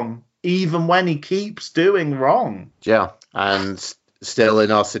wrong, even when he keeps doing wrong. Yeah, and still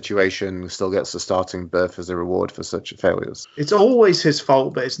in our situation, still gets the starting berth as a reward for such failures. It's always his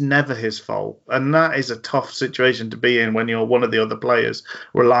fault, but it's never his fault. And that is a tough situation to be in when you're one of the other players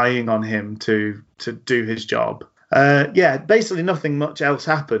relying on him to do his job. Yeah, basically nothing much else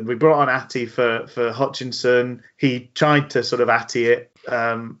happened. We brought on Atty for Hutchinson. He tried to sort of Atty it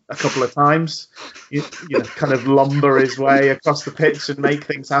a couple of times, kind of lumber his way across the pitch and make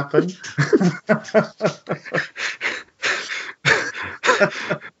things happen.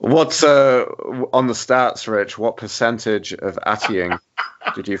 What's on the stats, Rich? What percentage of Attying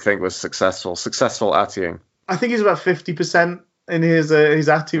did you think was successful? Successful Attying? I think he's about 50% in his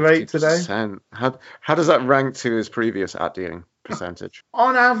Atty rate today. How does that rank to his previous Attying percentage?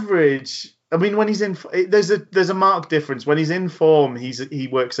 On average, I mean, when he's in, there's a marked difference. When he's in form, he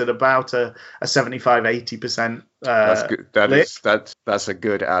works at about a 75-80%. That's good. That's a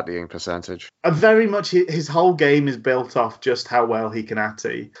good Attying percentage. Very much his whole game is built off just how well he can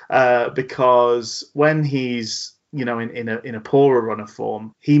Atty, because when he's in a poorer run of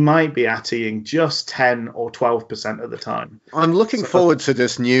form, he might be Attying just 10 or 12% of the time. I'm looking forward to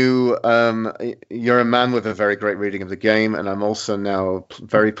this new. You're a man with a very great reading of the game, and I'm also now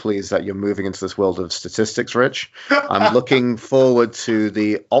very pleased that you're moving into this world of statistics, Rich. I'm looking forward to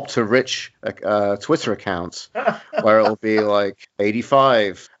the Opta Rich Twitter account, where it'll be like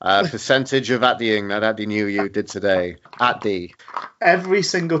 85 percentage of Attying that Atty Nuhiu did today. Atty. Every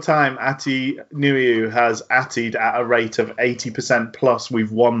single time Atty Nuhiu has Attied at a rate of 80% plus,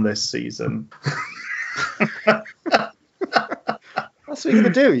 we've won this season. That's what you're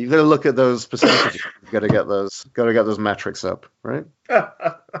gonna do. You've got to look at those percentages. You've got to get those metrics up, right?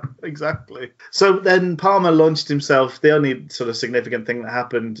 Exactly. So then Palmer launched himself. The only sort of significant thing that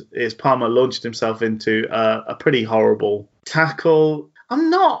happened is Palmer launched himself into a pretty horrible tackle. I'm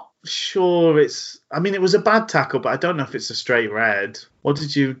not sure it was a bad tackle, but I don't know if it's a straight red. What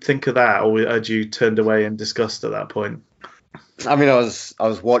did you think of that, or had you turned away in disgust at that point? I mean, I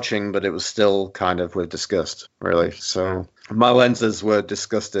was watching, but it was still kind of with disgust, really. So my lenses were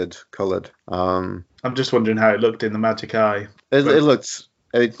disgusted coloured. I'm just wondering how it looked in the magic eye. It looked.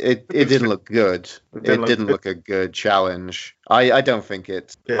 It didn't look good. It didn't look a good challenge. I don't think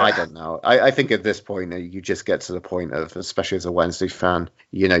it. Yeah. I don't know. I think at this point you just get to the point of, especially as a Wednesday fan,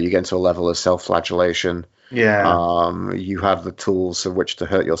 you get into a level of self-flagellation. Yeah. You have the tools of which to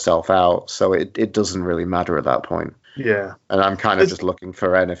hurt yourself out, so it doesn't really matter at that point. Yeah. And I'm kind of just looking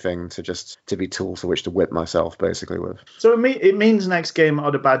for anything to be tools for which to whip myself, basically, with. So it means next game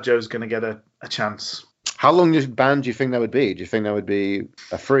Odubajo's going to get a chance. How long ban do you think that would be? Do you think that would be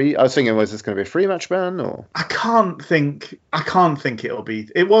a free? I was thinking, was this going to be a free match ban, or? I can't think it'll be.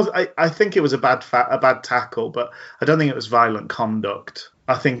 It was. I think it was a bad tackle, but I don't think it was violent conduct.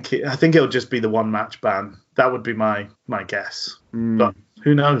 I think it'll just be the one match ban. That would be my guess. But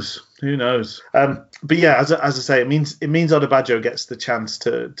who knows? Who knows? But yeah, as I say, it means Odubajo gets the chance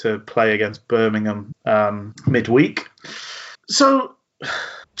to play against Birmingham midweek. So,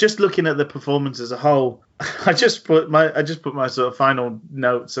 just looking at the performance as a whole, I just put my sort of final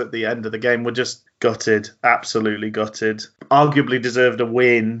notes at the end of the game. We're just gutted, absolutely gutted. Arguably deserved a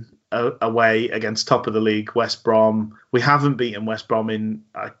win away against top of the league West Brom. We haven't beaten West Brom in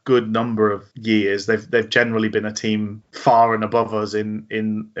a good number of years. They've generally been a team far and above us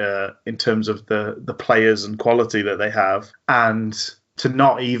in terms of the players and quality that they have, and to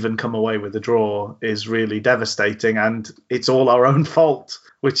not even come away with a draw is really devastating, and it's all our own fault,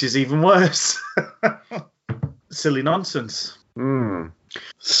 which is even worse. Silly nonsense.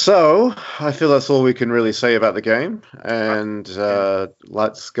 So, I feel that's all we can really say about the game. And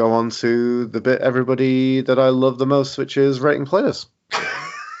let's go on to the bit everybody that I love the most, which is rating players.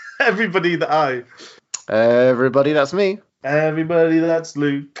 Everybody that's me. Everybody that's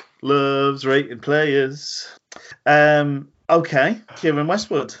Luke loves rating players. Okay, Kieran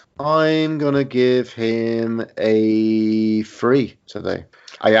Westwood. I'm going to give him a 3 today.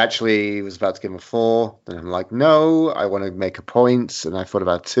 I actually was about to give him a 4. Then I'm like, no, I want to make a point. And I thought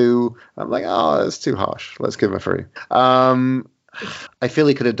about 2. I'm like, oh, that's too harsh. Let's give him a 3. I feel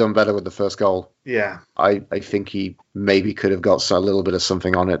he could have done better with the first goal. Yeah. I think he maybe could have got a little bit of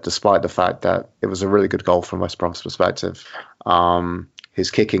something on it, despite the fact that it was a really good goal from West Brom's perspective. His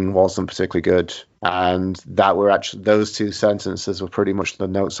kicking wasn't particularly good. And those 2 sentences were pretty much the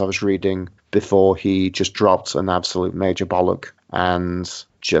notes I was reading before he just dropped an absolute major bollock and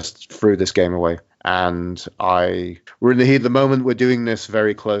just threw this game away. And we're in the heat of the moment. We're doing this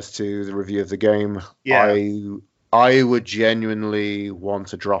very close to the review of the game. Yeah. I would genuinely want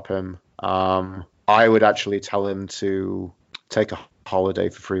to drop him. I would actually tell him to take a holiday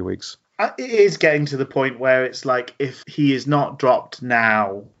for 3 weeks. It is getting to the point where it's like, if he is not dropped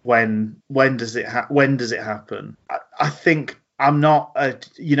now, when does it happen? I think I'm not a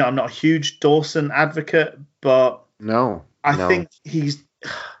huge Dawson advocate, but no. I think he's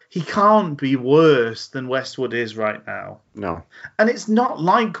he can't be worse than Westwood is right now. No. And it's not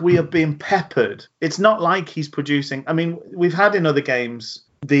like we are being peppered. It's not like he's producing. I mean, we've had in other games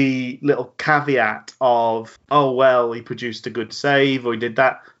the little caveat of, oh, well, he produced a good save or he did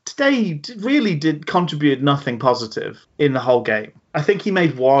that. Today, he really did contribute nothing positive in the whole game. I think he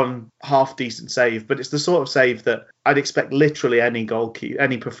made one half-decent save, but it's the sort of save that I'd expect literally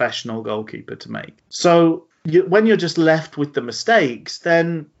any professional goalkeeper to make. So when you're just left with the mistakes,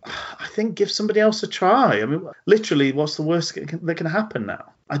 then I think give somebody else a try. I mean, literally, what's the worst that can happen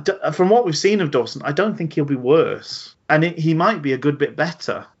now? From what we've seen of Dawson, I don't think he'll be worse. And he might be a good bit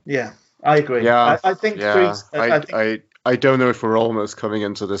better. Yeah, I agree. Yeah, I think... Yeah, I don't know if we're almost coming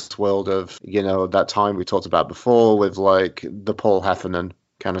into this world of, that time we talked about before with like the Paul Heffernan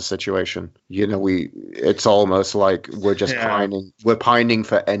kind of situation. It's almost like we're just pining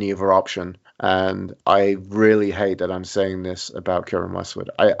for any other option. And I really hate that I'm saying this about Kieran Westwood.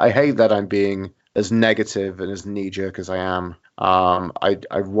 I hate that I'm being as negative and as knee-jerk as I am. I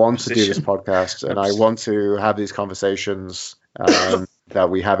want to do this podcast and I want to have these conversations that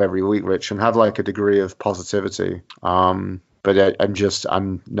we have every week, Rich, and have like a degree of positivity. But I'm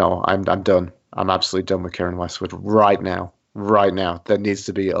done. I'm absolutely done with Kieran Westwood right now. Right now, there needs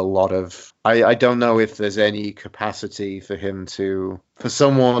to be a lot of... I don't know if there's any capacity for him for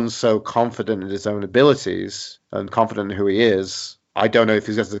someone so confident in his own abilities and confident in who he is, I don't know if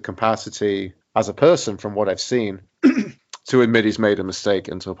he has the capacity as a person, from what I've seen, to admit he's made a mistake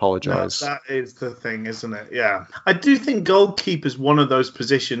and to apologise. No, that is the thing, isn't it? Yeah. I do think goalkeeper's one of those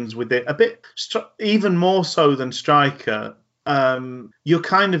positions with it, a bit, even more so than striker. You're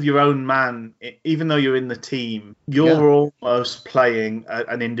kind of your own man, even though you're in the team. You're almost playing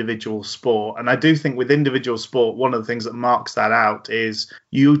an individual sport. And I do think with individual sport, one of the things that marks that out is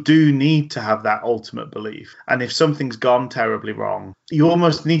you do need to have that ultimate belief. And if something's gone terribly wrong, you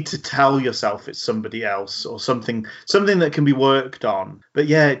almost need to tell yourself it's somebody else or something that can be worked on. But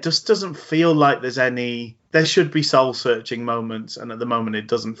yeah, it just doesn't feel like there's any... There should be soul-searching moments, and at the moment it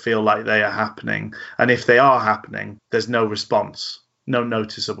doesn't feel like they are happening. And if they are happening, there's no response, no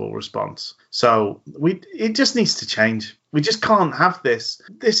noticeable response. So it just needs to change. We just can't have this.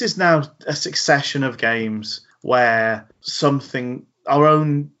 This is now a succession of games where our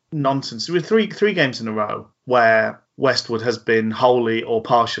own nonsense. With three games in a row where Westwood has been wholly or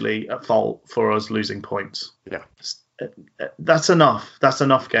partially at fault for us losing points. Yeah, that's enough. That's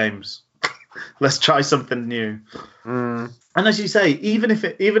enough games. Let's try something new. And as you say, even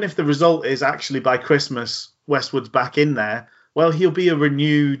if the result is actually by Christmas Westwood's back in there, well, he'll be a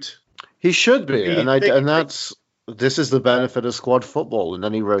renewed. He should be, this is the benefit of squad football and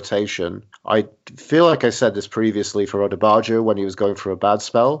any rotation. I feel like I said this previously for Odebajo when he was going through a bad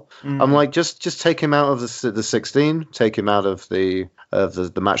spell. I'm like, just take him out of the 16, take him out of the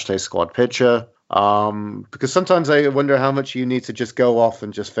matchday squad picture. Because sometimes I wonder how much you need to just go off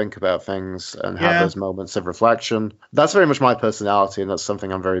and just think about things and have those moments of reflection. That's very much my personality, and that's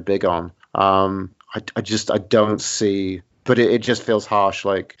something I'm very big on. I don't see, but it just feels harsh.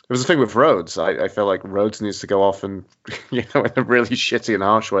 Like it was the thing with Rhodes. I feel like Rhodes needs to go off and, in a really shitty and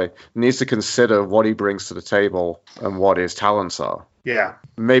harsh way, needs to consider what he brings to the table and what his talents are. Yeah.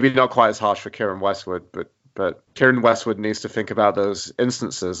 Maybe not quite as harsh for Kieran Westwood, but Kieran Westwood needs to think about those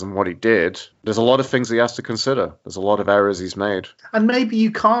instances and what he did. There's a lot of things he has to consider. There's a lot of errors he's made. And maybe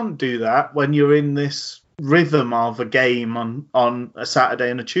you can't do that when you're in this rhythm of a game on a Saturday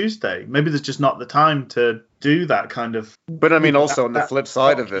and a Tuesday. Maybe there's just not the time to do that kind of... But I mean, also on the flip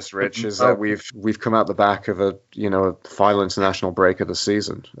side of this, Rich, is that we've come out the back of a final international break of the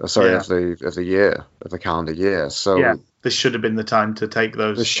season. Of the year, of the calendar year. So yeah, this should have been the time to take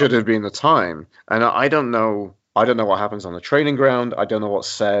those. This should have been the time. And I don't know what happens on the training ground. I don't know what's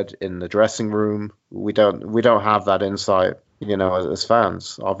said in the dressing room. We don't have that insight, as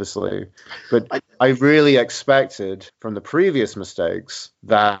fans, obviously. But I really expected from the previous mistakes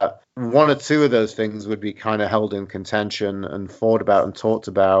that one or two of those things would be kind of held in contention and thought about and talked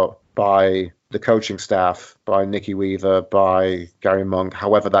about by the coaching staff, by Nicky Weaver, by Gary Monk,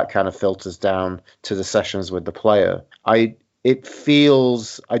 however that kind of filters down to the sessions with the player. It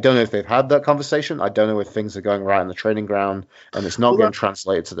feels, I don't know if they've had that conversation. I don't know if things are going right on the training ground and it's not getting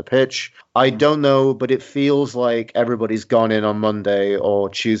translated to the pitch. I don't know, but it feels like everybody's gone in on Monday or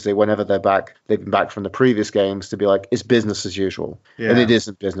Tuesday, whenever they've been back from the previous games, to be like, it's business as usual. Yeah. And it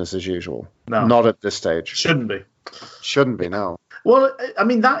isn't business as usual. No. Not at this stage. Shouldn't be, no. Well, I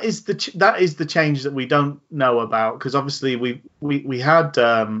mean, that is the change that we don't know about, because obviously we had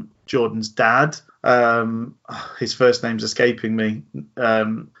Jordan's dad. His first name's escaping me.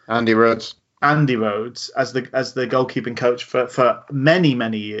 Andy Rhodes. Andy Rhodes as the goalkeeping coach for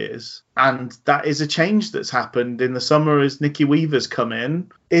many years, and that is a change that's happened in the summer as Nicky Weaver's come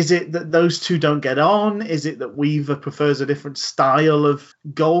in. Is it that those two don't get on? Is it that Weaver prefers a different style of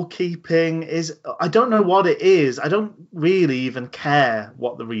goalkeeping? I don't know what it is. I don't really even care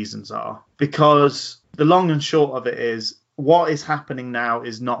what the reasons are, because the long and short of it is what is happening now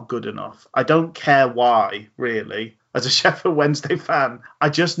is not good enough. I don't care why, really. As a Sheffield Wednesday fan, I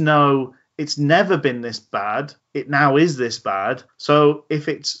just know it's never been this bad. It now is this bad. So if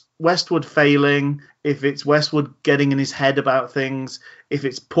it's Westwood failing, if it's Westwood getting in his head about things, if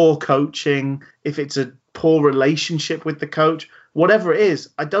it's poor coaching, if it's a poor relationship with the coach, whatever it is,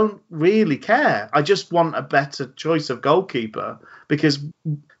 I don't really care. I just want a better choice of goalkeeper, because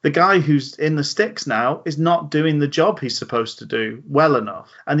the guy who's in the sticks now is not doing the job he's supposed to do well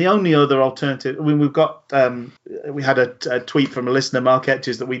enough. And the only other alternative, I mean, we had a tweet from a listener, Mark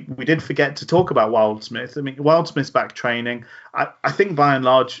Etches, that we did forget to talk about Wildsmith. I mean, Wildsmith's back training. I think by and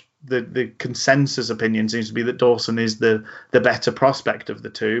large, the consensus opinion seems to be that Dawson is the better prospect of the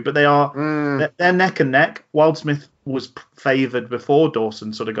two, but they're neck and neck. Wildsmith was favoured before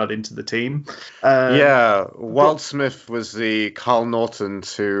Dawson sort of got into the team. Wildsmith was the Carl Norton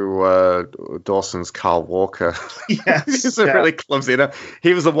to Dawson's Carl Walker. Yes, he's really clumsy.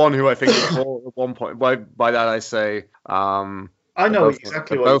 He was the one who I think at one point. By that I say. I know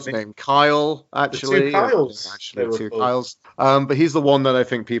exactly what both named Kyle, actually. The two Kyles. Actually, two Kyles. But he's the one that I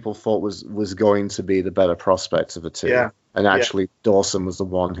think people thought was going to be the better prospect of the two. Yeah. And actually, Dawson was the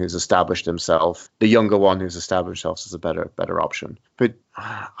one who's established himself, the younger one who's established himself as a better option. But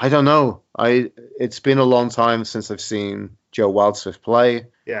I don't know. It's been a long time since I've seen Joe Wildsmith play.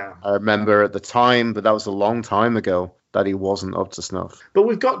 Yeah. I remember at the time, but that was a long time ago, that he wasn't up to snuff. But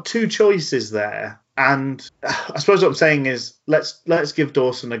we've got two choices there. And I suppose what I'm saying is let's give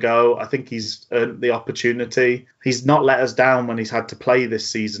Dawson a go. I think he's earned the opportunity. He's not let us down when he's had to play this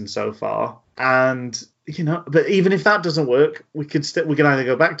season so far. And, but even if that doesn't work, we can either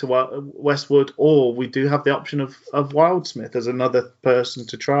go back to Westwood, or we do have the option of Wildsmith as another person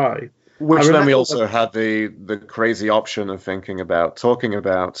to try. Which then we also had the crazy option of talking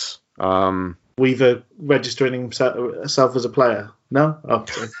about Weaver registering himself as a player. No? Oh,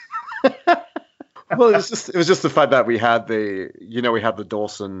 sorry. Well, it was just the fact that we had the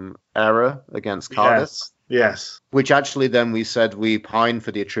Dawson era against Cardiff. Yes. Which actually then we said we pine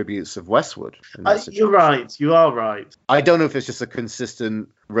for the attributes of Westwood. You're right. You are right. I don't know if it's just a consistent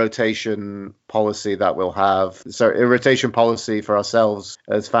rotation policy that we'll have. So a rotation policy for ourselves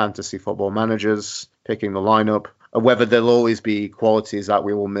as fantasy football managers, picking the lineup, or whether there'll always be qualities that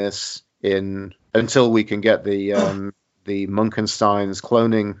we will miss until we can get the Munkenstein's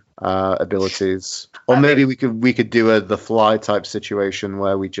cloning abilities, or maybe we could do the Fly type situation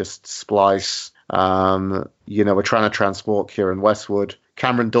where we just splice. We're trying to transport Kieran Westwood.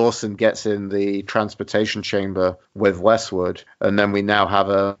 Cameron Dawson gets in the transportation chamber with Westwood, and then we now have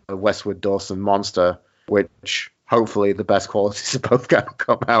a Westwood Dawson monster, which hopefully the best qualities are both going to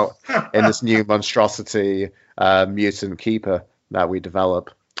come out in this new monstrosity mutant keeper that we develop.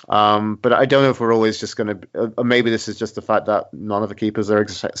 But I don't know if we're always just going to. Maybe this is just the fact that none of the keepers are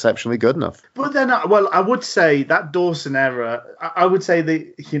exceptionally good enough. But then, I would say that Dawson era. I would say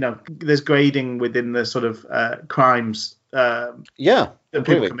there's grading within the sort of crimes. That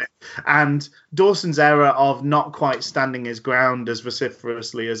people commit. And Dawson's era of not quite standing his ground as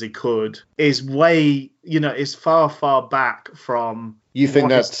vociferously as he could is is far back from. You think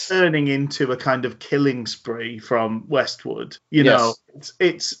that's turning into a kind of killing spree from Westwood?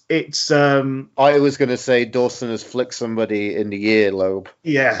 It's. I was going to say Dawson has flicked somebody in the earlobe.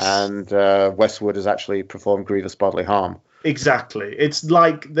 Yes. And Westwood has actually performed grievous bodily harm. Exactly. It's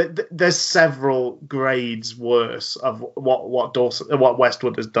like there's several grades worse of what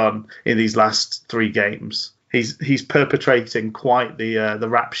Westwood has done in these last 3 games. He's perpetrating quite the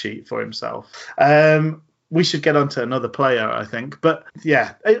rap sheet for himself. We should get on to another player, I think. But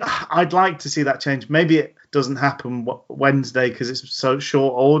yeah, I'd like to see that change. Maybe it doesn't happen Wednesday because it's so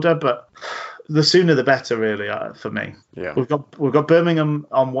short order, but the sooner the better, really, for me. Yeah. We've got Birmingham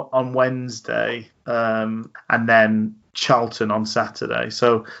on Wednesday, and then Charlton on Saturday.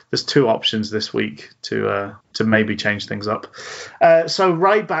 So there's 2 options this week to maybe change things up. So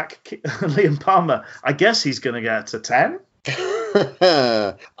right back, Liam Palmer. I guess he's going to get to 10.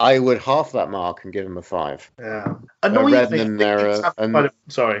 I would half that mark and give him a 5. Yeah.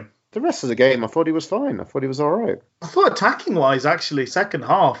 Sorry. The rest of the game, I thought he was fine. I thought he was all right. I thought attacking-wise, actually, second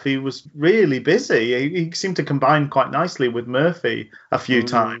half, he was really busy. He seemed to combine quite nicely with Murphy a few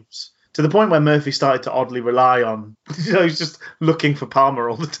times. to the point where Murphy started to oddly rely on, he's just looking for Palmer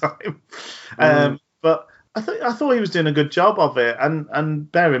all the time. But I thought he was doing a good job of it,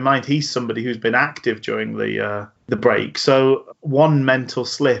 and bear in mind he's somebody who's been active during the break, so one mental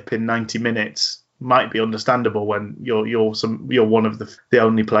slip in 90 minutes might be understandable when you're one of the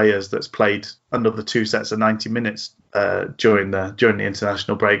only players that's played another 2 sets of 90 minutes during the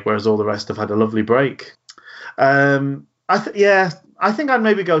international break, whereas all the rest have had a lovely break. I think I'd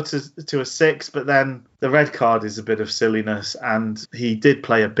maybe go to a 6, but then the red card is a bit of silliness, and he did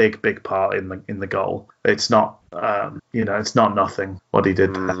play a big part in the goal. It's not it's not nothing what he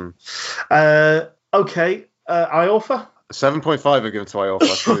did there. Okay, Iorfa. 7.5 I give to Iorfa.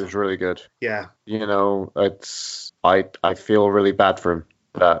 I thought it was really good. Yeah. I feel really bad for him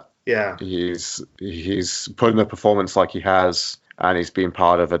that yeah he's put in a performance like he has, and he's been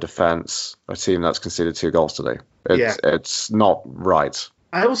part of a team that's conceded 2 goals today. It's not right.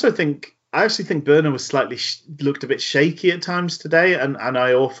 I actually think Burner was slightly looked a bit shaky at times today, and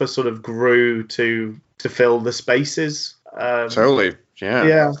Iorfa sort of grew to fill the spaces. Totally.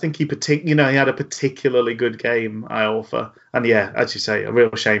 Yeah, I think he had a particularly good game, Iorfa, and as you say, a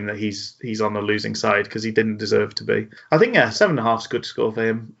real shame that he's on the losing side because he didn't deserve to be. I think 7.5 is a good score for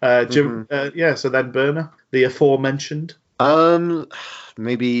him. So then Burner, the aforementioned.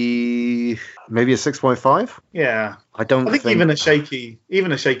 Maybe a 6.5. Yeah, I think even a shaky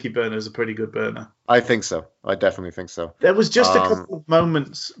Burner is a pretty good Burner. I think so. I definitely think so. There was just a couple of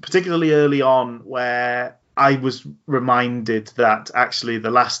moments, particularly early on, where I was reminded that actually the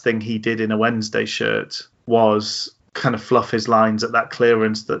last thing he did in a Wednesday shirt was kind of fluff his lines at that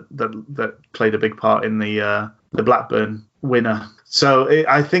clearance that played a big part in the Blackburn winner. So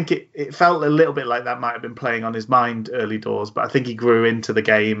I think it felt a little bit like that might have been playing on his mind early doors, but I think he grew into the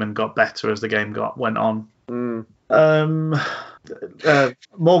game and got better as the game went on.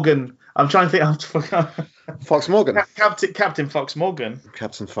 Morgan, I'm trying to think. Fox Morgan. Captain Fox Morgan.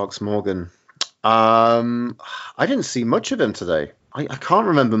 Captain Fox Morgan. I didn't see much of him today. I can't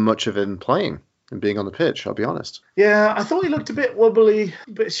remember much of him playing and being on the pitch, I'll be honest. Yeah, I thought he looked a bit wobbly,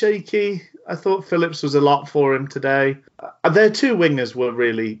 a bit shaky. I thought Phillips was a lot for him today. Their 2 wingers were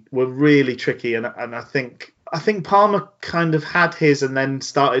really tricky, and I think Palmer kind of had his and then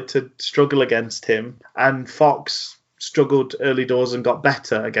started to struggle against him, and Fox struggled early doors and got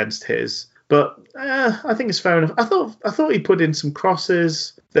better against his. But I think it's fair enough. I thought he put in some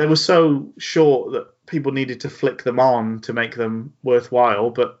crosses. They were so short that people needed to flick them on to make them worthwhile.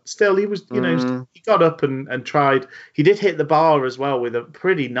 But still, he was, he got up and tried. He did hit the bar as well with a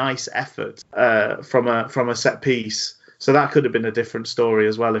pretty nice effort from a set piece. So that could have been a different story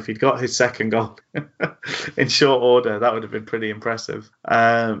as well if he'd got his second goal in short order. That would have been pretty impressive.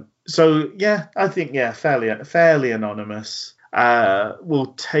 I think fairly anonymous.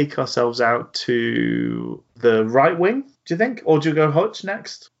 We'll take ourselves out to the right wing, do you think? Or do you go Hutch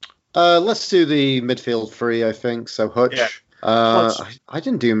next? Let's do the midfield 3, I think. So Hutch. Yeah. I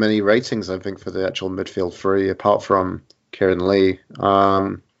didn't do many ratings, I think, for the actual midfield 3, apart from Kieran Lee.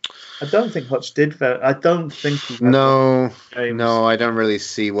 I don't think Hutch did. I don't think he had No, I don't really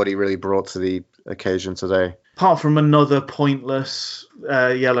see what he really brought to the occasion today. Apart from another pointless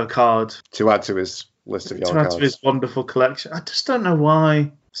yellow card. To add to his list of yellow cards. To add to his wonderful collection. I just don't know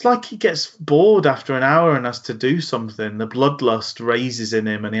why. It's like he gets bored after an hour and has to do something. The bloodlust raises in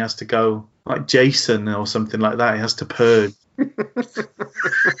him and he has to go like Jason or something like that. He has to purge.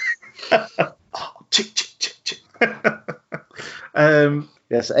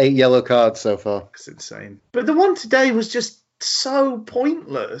 Yes, 8 yellow cards so far. It's insane. But the one today was just so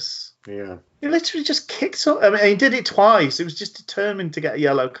pointless. Yeah. He literally just kicked up. I mean, he did it twice. He was just determined to get a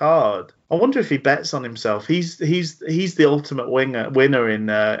yellow card. I wonder if he bets on himself. He's the ultimate winner in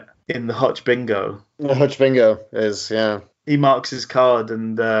the Hutch Bingo. The Hutch Bingo is, yeah. He marks his card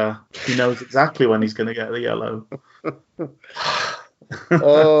and he knows exactly when he's going to get the yellow.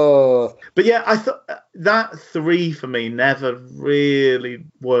 Oh. But yeah, I thought that 3 for me never really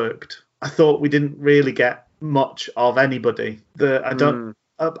worked. I thought we didn't really get much of anybody.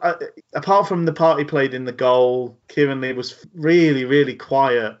 Apart from the part he played in the goal, Kieran Lee was really, really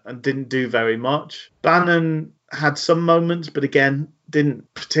quiet and didn't do very much. Bannon had some moments, but again,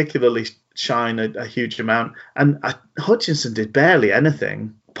 didn't particularly shine a huge amount. And Hutchinson did barely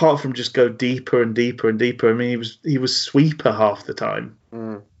anything, apart from just go deeper and deeper and deeper. I mean, he was sweeper half the time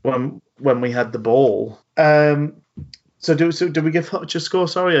when we had the ball. So do we give Hutch a score?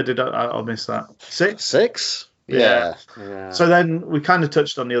 Sorry, I missed that. 6? 6? Yeah. So then we kind of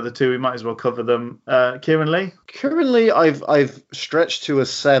touched on the other 2. We might as well cover them. Kieran Lee? Kieran Lee, I've stretched to a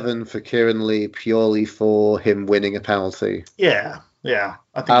 7 for Kieran Lee purely for him winning a penalty. Yeah. Yeah,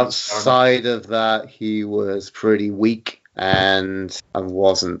 I think that's fair enough. Outside of that, he was pretty weak, and I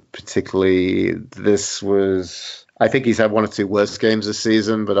wasn't particularly. I think he's had one or two worse games this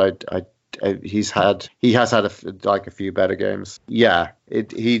season, but he has had a few better games. Yeah,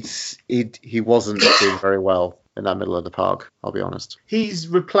 he wasn't doing very well in that middle of the park. I'll be honest. He's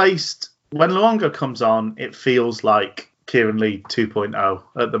replaced when Luongo comes on. It feels like Kieran Lee 2.0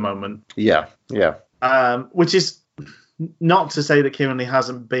 at the moment. Yeah. Which is not to say that Kieran Lee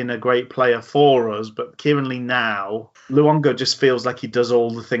hasn't been a great player for us, but Kieran Lee now, Luongo just feels like he does all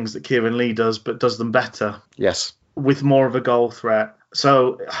the things that Kieran Lee does, but does them better. Yes. With more of a goal threat.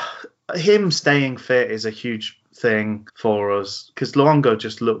 So him staying fit is a huge thing for us because Luongo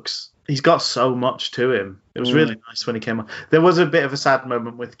just he's got so much to him. It was really nice when he came on. There was a bit of a sad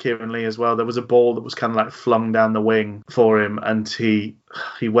moment with Kieran Lee as well. There was a ball that was kind of like flung down the wing for him, and he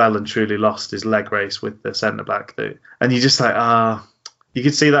well and truly lost his leg race with the centre back. And you just like, you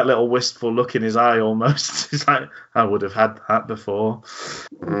could see that little wistful look in his eye almost. He's like, I would have had that before.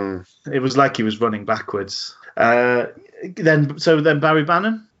 It was like he was running backwards. Then Barry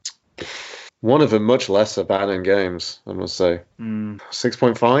Bannon. One of the much lesser Bannon games, I must say.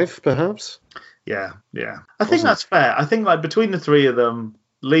 6.5, perhaps? Yeah. I think that's fair. I think like between the three of them,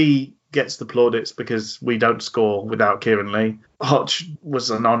 Lee gets the plaudits because we don't score without Kieran Lee. Hutch was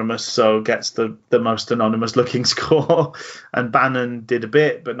anonymous, so gets the most anonymous looking score. And Bannon did a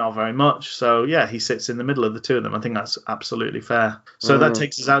bit, but not very much. So yeah, he sits in the middle of the two of them. I think that's absolutely fair. So that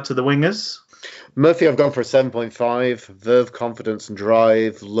takes us out to the wingers. Murphy, I've gone for a 7.5. Verve, confidence and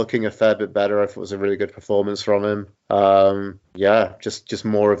drive, looking a fair bit better. I thought it was a really good performance from him. Just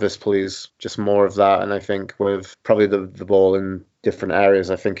more of this, please. Just more of that. And I think with probably the ball in different areas,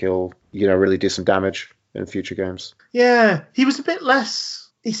 I think he'll, really do some damage in future games. Yeah, he was a bit less.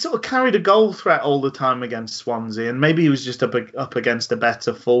 He sort of carried a goal threat all the time against Swansea, and maybe he was just up against a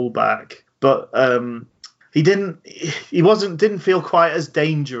better fullback. But he didn't feel quite as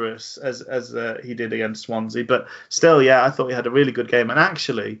dangerous as he did against Swansea, but still, yeah, I thought he had a really good game, and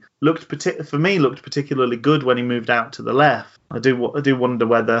actually looked particularly good when he moved out to the left. I do wonder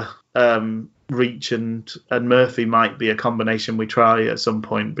whether Reach and Murphy might be a combination we try at some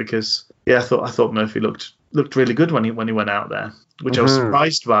point, because yeah, I thought Murphy looked really good when he went out there, which I was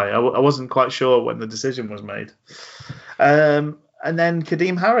surprised by. I wasn't quite sure when the decision was made. And then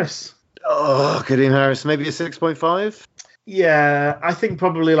Kadeem Harris. Oh, Kadeem Harris, maybe a 6.5? Yeah, I think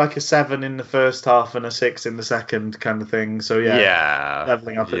probably like a 7 in the first half and a 6 in the second kind of thing. So yeah,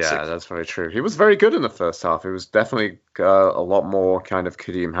 leveling up at 6. Yeah, that's very true. He was very good in the first half. It was definitely a lot more kind of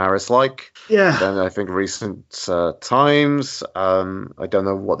Kadeem Harris-like than I think recent times. I don't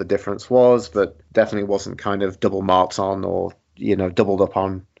know what the difference was, but definitely wasn't kind of double marks on or, doubled up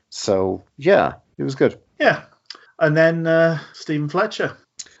on. So yeah, it was good. Yeah. And then Stephen Fletcher.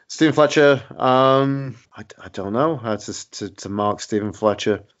 Stephen Fletcher, I don't know how to mark Stephen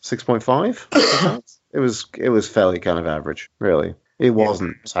Fletcher. 6.5? It was fairly kind of average, really. It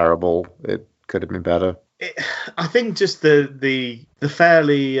wasn't terrible. It could have been better. I think just the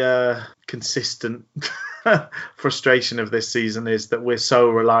fairly consistent frustration of this season is that we're so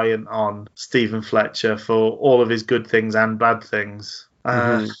reliant on Stephen Fletcher for all of his good things and bad things.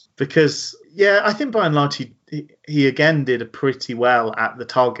 Because, yeah, I think by and large he again did pretty well at the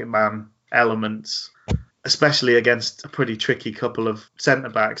target man elements, especially against a pretty tricky couple of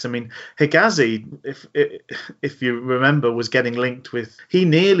centre-backs. I mean, Higazi, if you remember, was getting linked with... He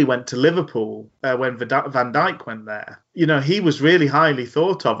nearly went to Liverpool when Van Dijk went there. He was really highly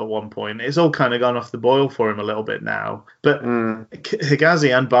thought of at one point. It's all kind of gone off the boil for him a little bit now. But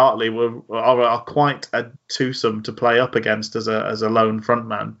Higazi and Bartley are quite a twosome to play up against as a lone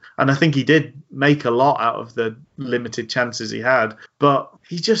frontman. And I think he did make a lot out of the limited chances he had. But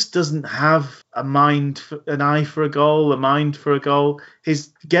he just doesn't have an eye for a goal, a mind for a goal.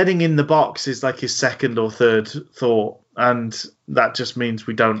 His getting in the box is like his second or third thought. And that just means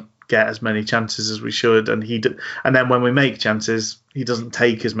we don't get as many chances as we should, and then when we make chances, he doesn't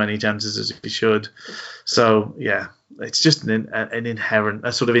take as many chances as he should. So yeah, it's just an inherent,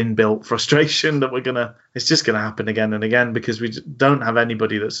 a sort of inbuilt frustration that it's just gonna happen again and again, because we don't have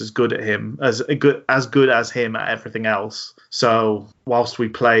anybody that's as good at him as good as him at everything else. So whilst we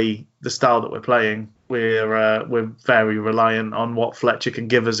play the style that we're playing, we're very reliant on what Fletcher can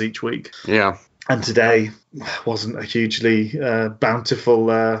give us each week. Yeah. And today wasn't a hugely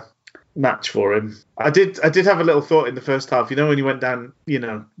bountiful match for him. I did have a little thought in the first half. When he went down,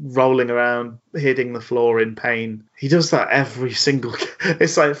 rolling around, hitting the floor in pain. He does that every single...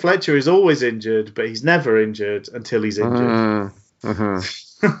 It's like Fletcher is always injured, but he's never injured until he's injured. Mm-hmm.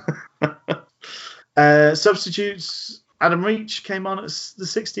 Substitutes... Adam Reach came on at the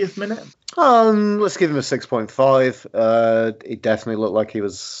 60th minute. Let's give him a 6.5. He definitely looked like he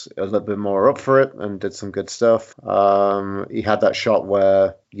was a little bit more up for it and did some good stuff. He had that shot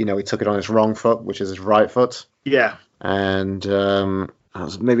where, he took it on his wrong foot, which is his right foot. Yeah. And that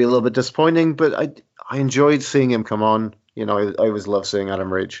was maybe a little bit disappointing, but I enjoyed seeing him come on. I always love seeing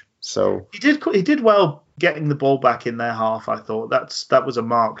Adam Reach. So he did well getting the ball back in their half. I thought that was a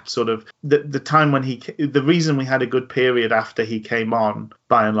marked sort of the time when the reason we had a good period after he came on,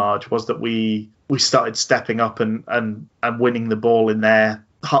 by and large, was that we started stepping up and winning the ball in their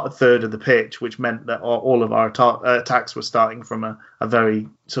third of the pitch, which meant that all of our attacks were starting from a very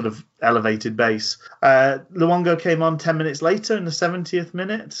sort of elevated base. Luongo came on 10 minutes later in the 70th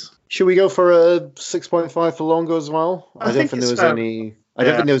minute. Should we go for a 6.5 for Luongo as well? I don't think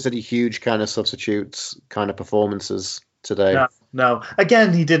there was any huge kind of substitutes kind of performances today. No.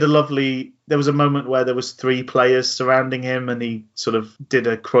 Again, he did there was a moment where there was 3 players surrounding him and he sort of did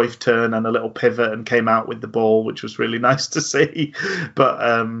a Cruyff turn and a little pivot and came out with the ball, which was really nice to see.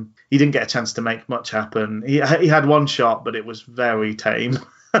 But he didn't get a chance to make much happen. He had one shot, but it was very tame.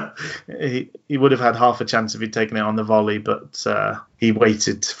 He would have had half a chance if he'd taken it on the volley, but he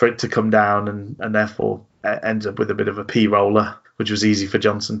waited for it to come down and therefore ends up with a bit of a p-roller, which was easy for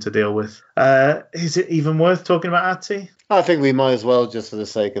Johnson to deal with. Is it even worth talking about Ati? I think we might as well, just for the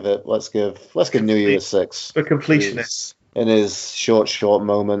sake of it. Let's give New Year a 6. For completionist. In his short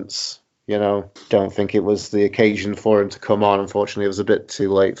moments, don't think it was the occasion for him to come on. Unfortunately, it was a bit too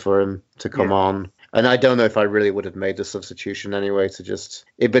late for him to come on. And I don't know if I really would have made the substitution anyway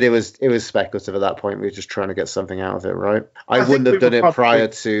but it was speculative at that point. We were just trying to get something out of it, right? I wouldn't have done it prior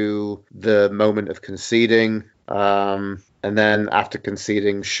to the moment of conceding. And then after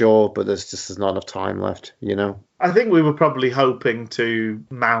conceding, sure, but there's not enough time left, I think we were probably hoping to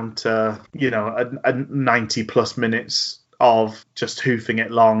mount a 90 plus minutes of just hoofing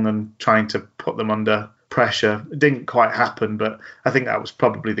it long and trying to put them under pressure. It didn't quite happen, but I think that was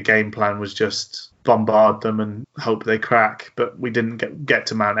probably the game plan, was just bombard them and hope they crack. But we didn't get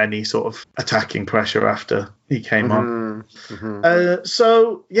to mount any sort of attacking pressure after he came on. Mm-hmm.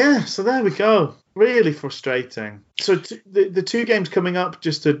 So there we go. Really frustrating. So the 2 games coming up,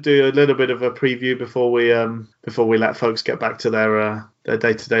 just to do a little bit of a preview before we let folks get back to their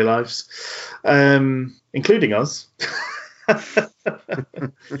day-to-day lives, including us.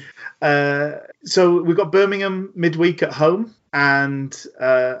 So we've got Birmingham midweek at home, and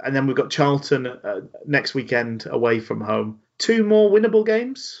then we've got Charlton next weekend away from home. 2 more winnable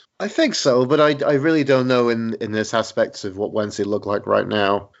games? I think so, but I really don't know in this aspect of what Wednesday look like right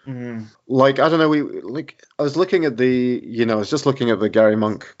now. Mm. Like, I don't know, I was looking at I was just looking at the Gary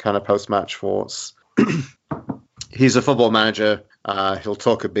Monk kind of post-match thoughts. He's a football manager. He'll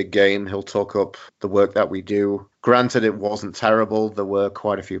talk a big game. He'll talk up the work that we do. Granted, it wasn't terrible. There were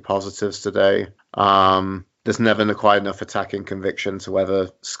quite a few positives today. There's never quite enough attacking conviction to ever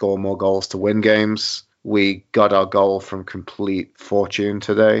score more goals to win games. We got our goal from complete fortune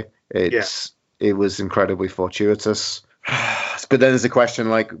today. It was incredibly fortuitous. But then there's a question,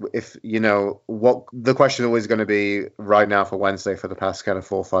 like, if, what the question always going to be right now for Wednesday for the past kind of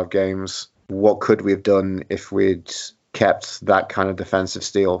 4 or 5 games, what could we have done if we'd kept that kind of defensive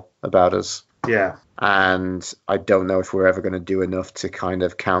steel about us? Yeah. And I don't know if we're ever going to do enough to kind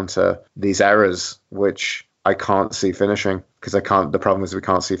of counter these errors, which I can't see finishing, the problem is we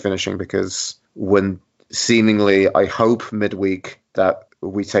can't see finishing because when seemingly, I hope midweek that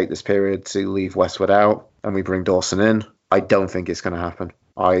we take this period to leave Westwood out and we bring Dawson in. I don't think it's going to happen.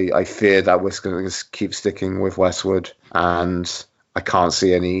 I fear that we're going to keep sticking with Westwood, and I can't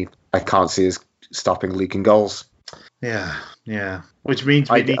see us stopping leaking goals. Yeah. Which means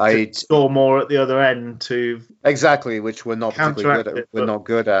we need to score more at the other end to which we're not particularly good at. We're not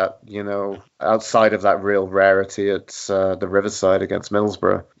good at, outside of that real rarity at the Riverside against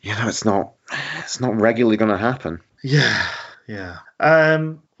Middlesbrough. It's not regularly going to happen. Yeah.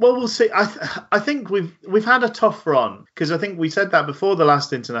 Well, we'll see. I think we've had a tough run, because I think we said that before the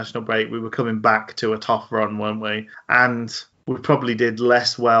last international break. We were coming back to a tough run, weren't we? And we probably did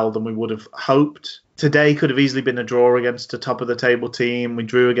less well than we would have hoped. Today could have easily been a draw against a top of the table team. We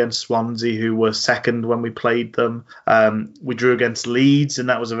drew against Swansea, who were second when we played them. We drew against Leeds, and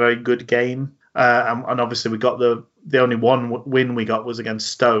that was a very good game. And obviously we got the only one win we got was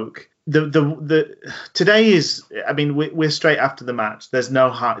against Stoke. Today is, I mean, we're straight after the match. There's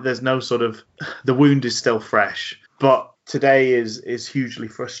no sort of, the wound is still fresh, but today is hugely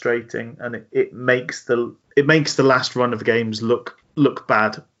frustrating, and it makes the last run of games look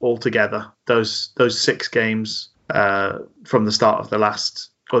bad altogether. Those 6 games from the start of the last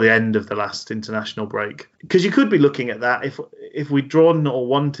or the end of the last international break. Because you could be looking at that, if we'd drawn or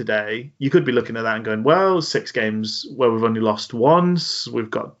won today, you could be looking at that and going, well, 6 games where we've only lost once, we've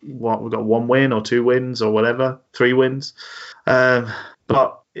got 1 win or 2 wins or whatever, 3 wins.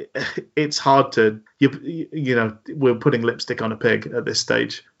 But it's hard to, you know, we're putting lipstick on a pig at this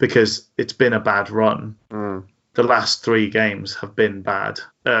stage because it's been a bad run. The last 3 games have been bad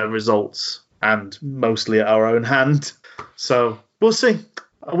results and mostly at our own hand. So we'll see.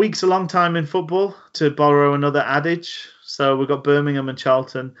 A week's a long time in football, to borrow another adage. So we've got Birmingham and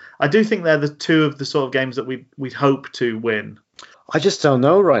Charlton. I do think they're the 2 of the sort of games that we'd hope to win. I just don't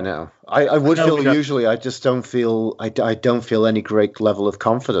know right now. I would feel usually. I just don't feel. I don't feel any great level of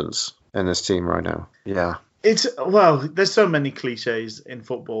confidence in this team right now. Yeah. There's so many cliches in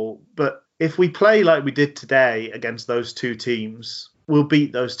football, but if we play like we did today against those 2 teams, we'll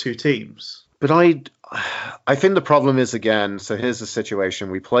beat those 2 teams. But I think the problem is, again, so here's the situation.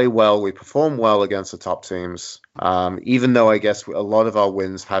 We play well, we perform well against the top teams, even though I guess a lot of our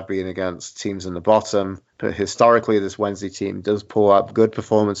wins have been against teams in the bottom. But historically, this Wednesday team does pull up good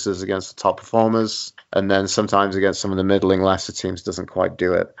performances against the top performers, and then sometimes against some of the middling lesser teams doesn't quite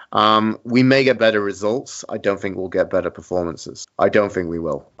do it. We may get better results. I don't think we'll get better performances. I don't think we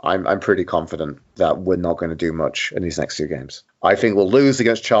will. I'm pretty confident that we're not going to do much in these next 2 games. I think we'll lose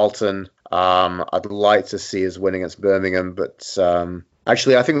against Charlton. I'd like to see us win against Birmingham, but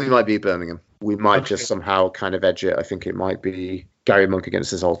actually, I think we might beat Birmingham. We might just somehow kind of edge it. I think it might be Gary Monk against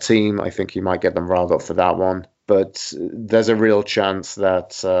his whole team. I think he might get them riled up for that one. But there's a real chance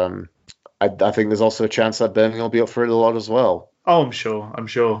that I think there's also a chance that Birmingham will be up for it a lot as well. Oh, I'm sure.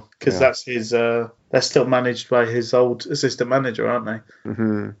 Because that's his. They're still managed by his old assistant manager, aren't they?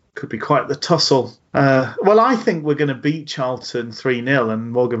 Mm-hmm. Could be quite the tussle. Well, I think we're going to beat Charlton 3-0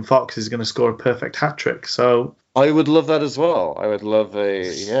 and Morgan Fox is going to score a perfect hat-trick. So I would love that as well. I would love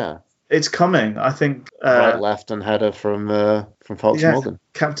It's coming, I think. Right, left and header from Fox Morgan.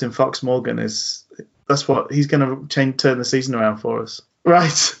 Captain Fox Morgan that's what he's going to turn the season around for us.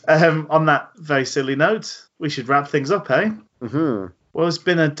 Right. On that very silly note, we should wrap things up, eh? Mm-hmm. Well, it's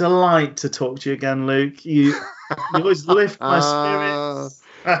been a delight to talk to you again, Luke. You always lift my spirits.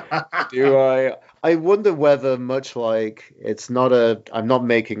 Do I? I wonder whether, much like I'm not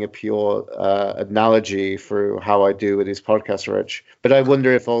making a pure analogy through how I do with these podcasts, Rich, but I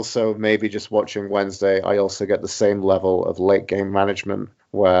wonder if also maybe just watching Wednesday, I also get the same level of late game management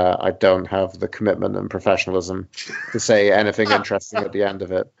where I don't have the commitment and professionalism to say anything interesting at the end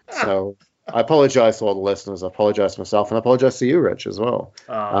of it. So I apologize to all the listeners. I apologize to myself, and I apologize to you, Rich, as well.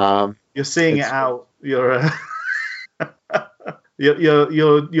 You're seeing it out. You're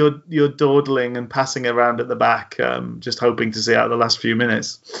dawdling and passing around at the back, just hoping to see out the last few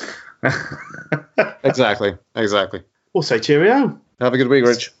minutes. Exactly. We'll say cheerio. Have a good week,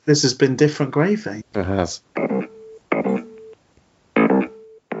 Rich. This has been Different Gravy. It has.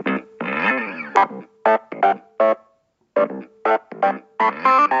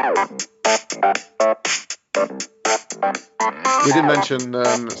 We didn't mention,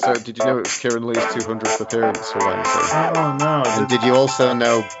 so did you know it was Kieran Lee's 200th appearance for Wednesday? Oh, no. And did you also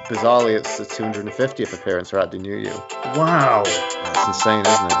know, bizarrely, it's the 250th appearance for At the New You? Wow. That's insane,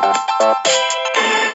 isn't it?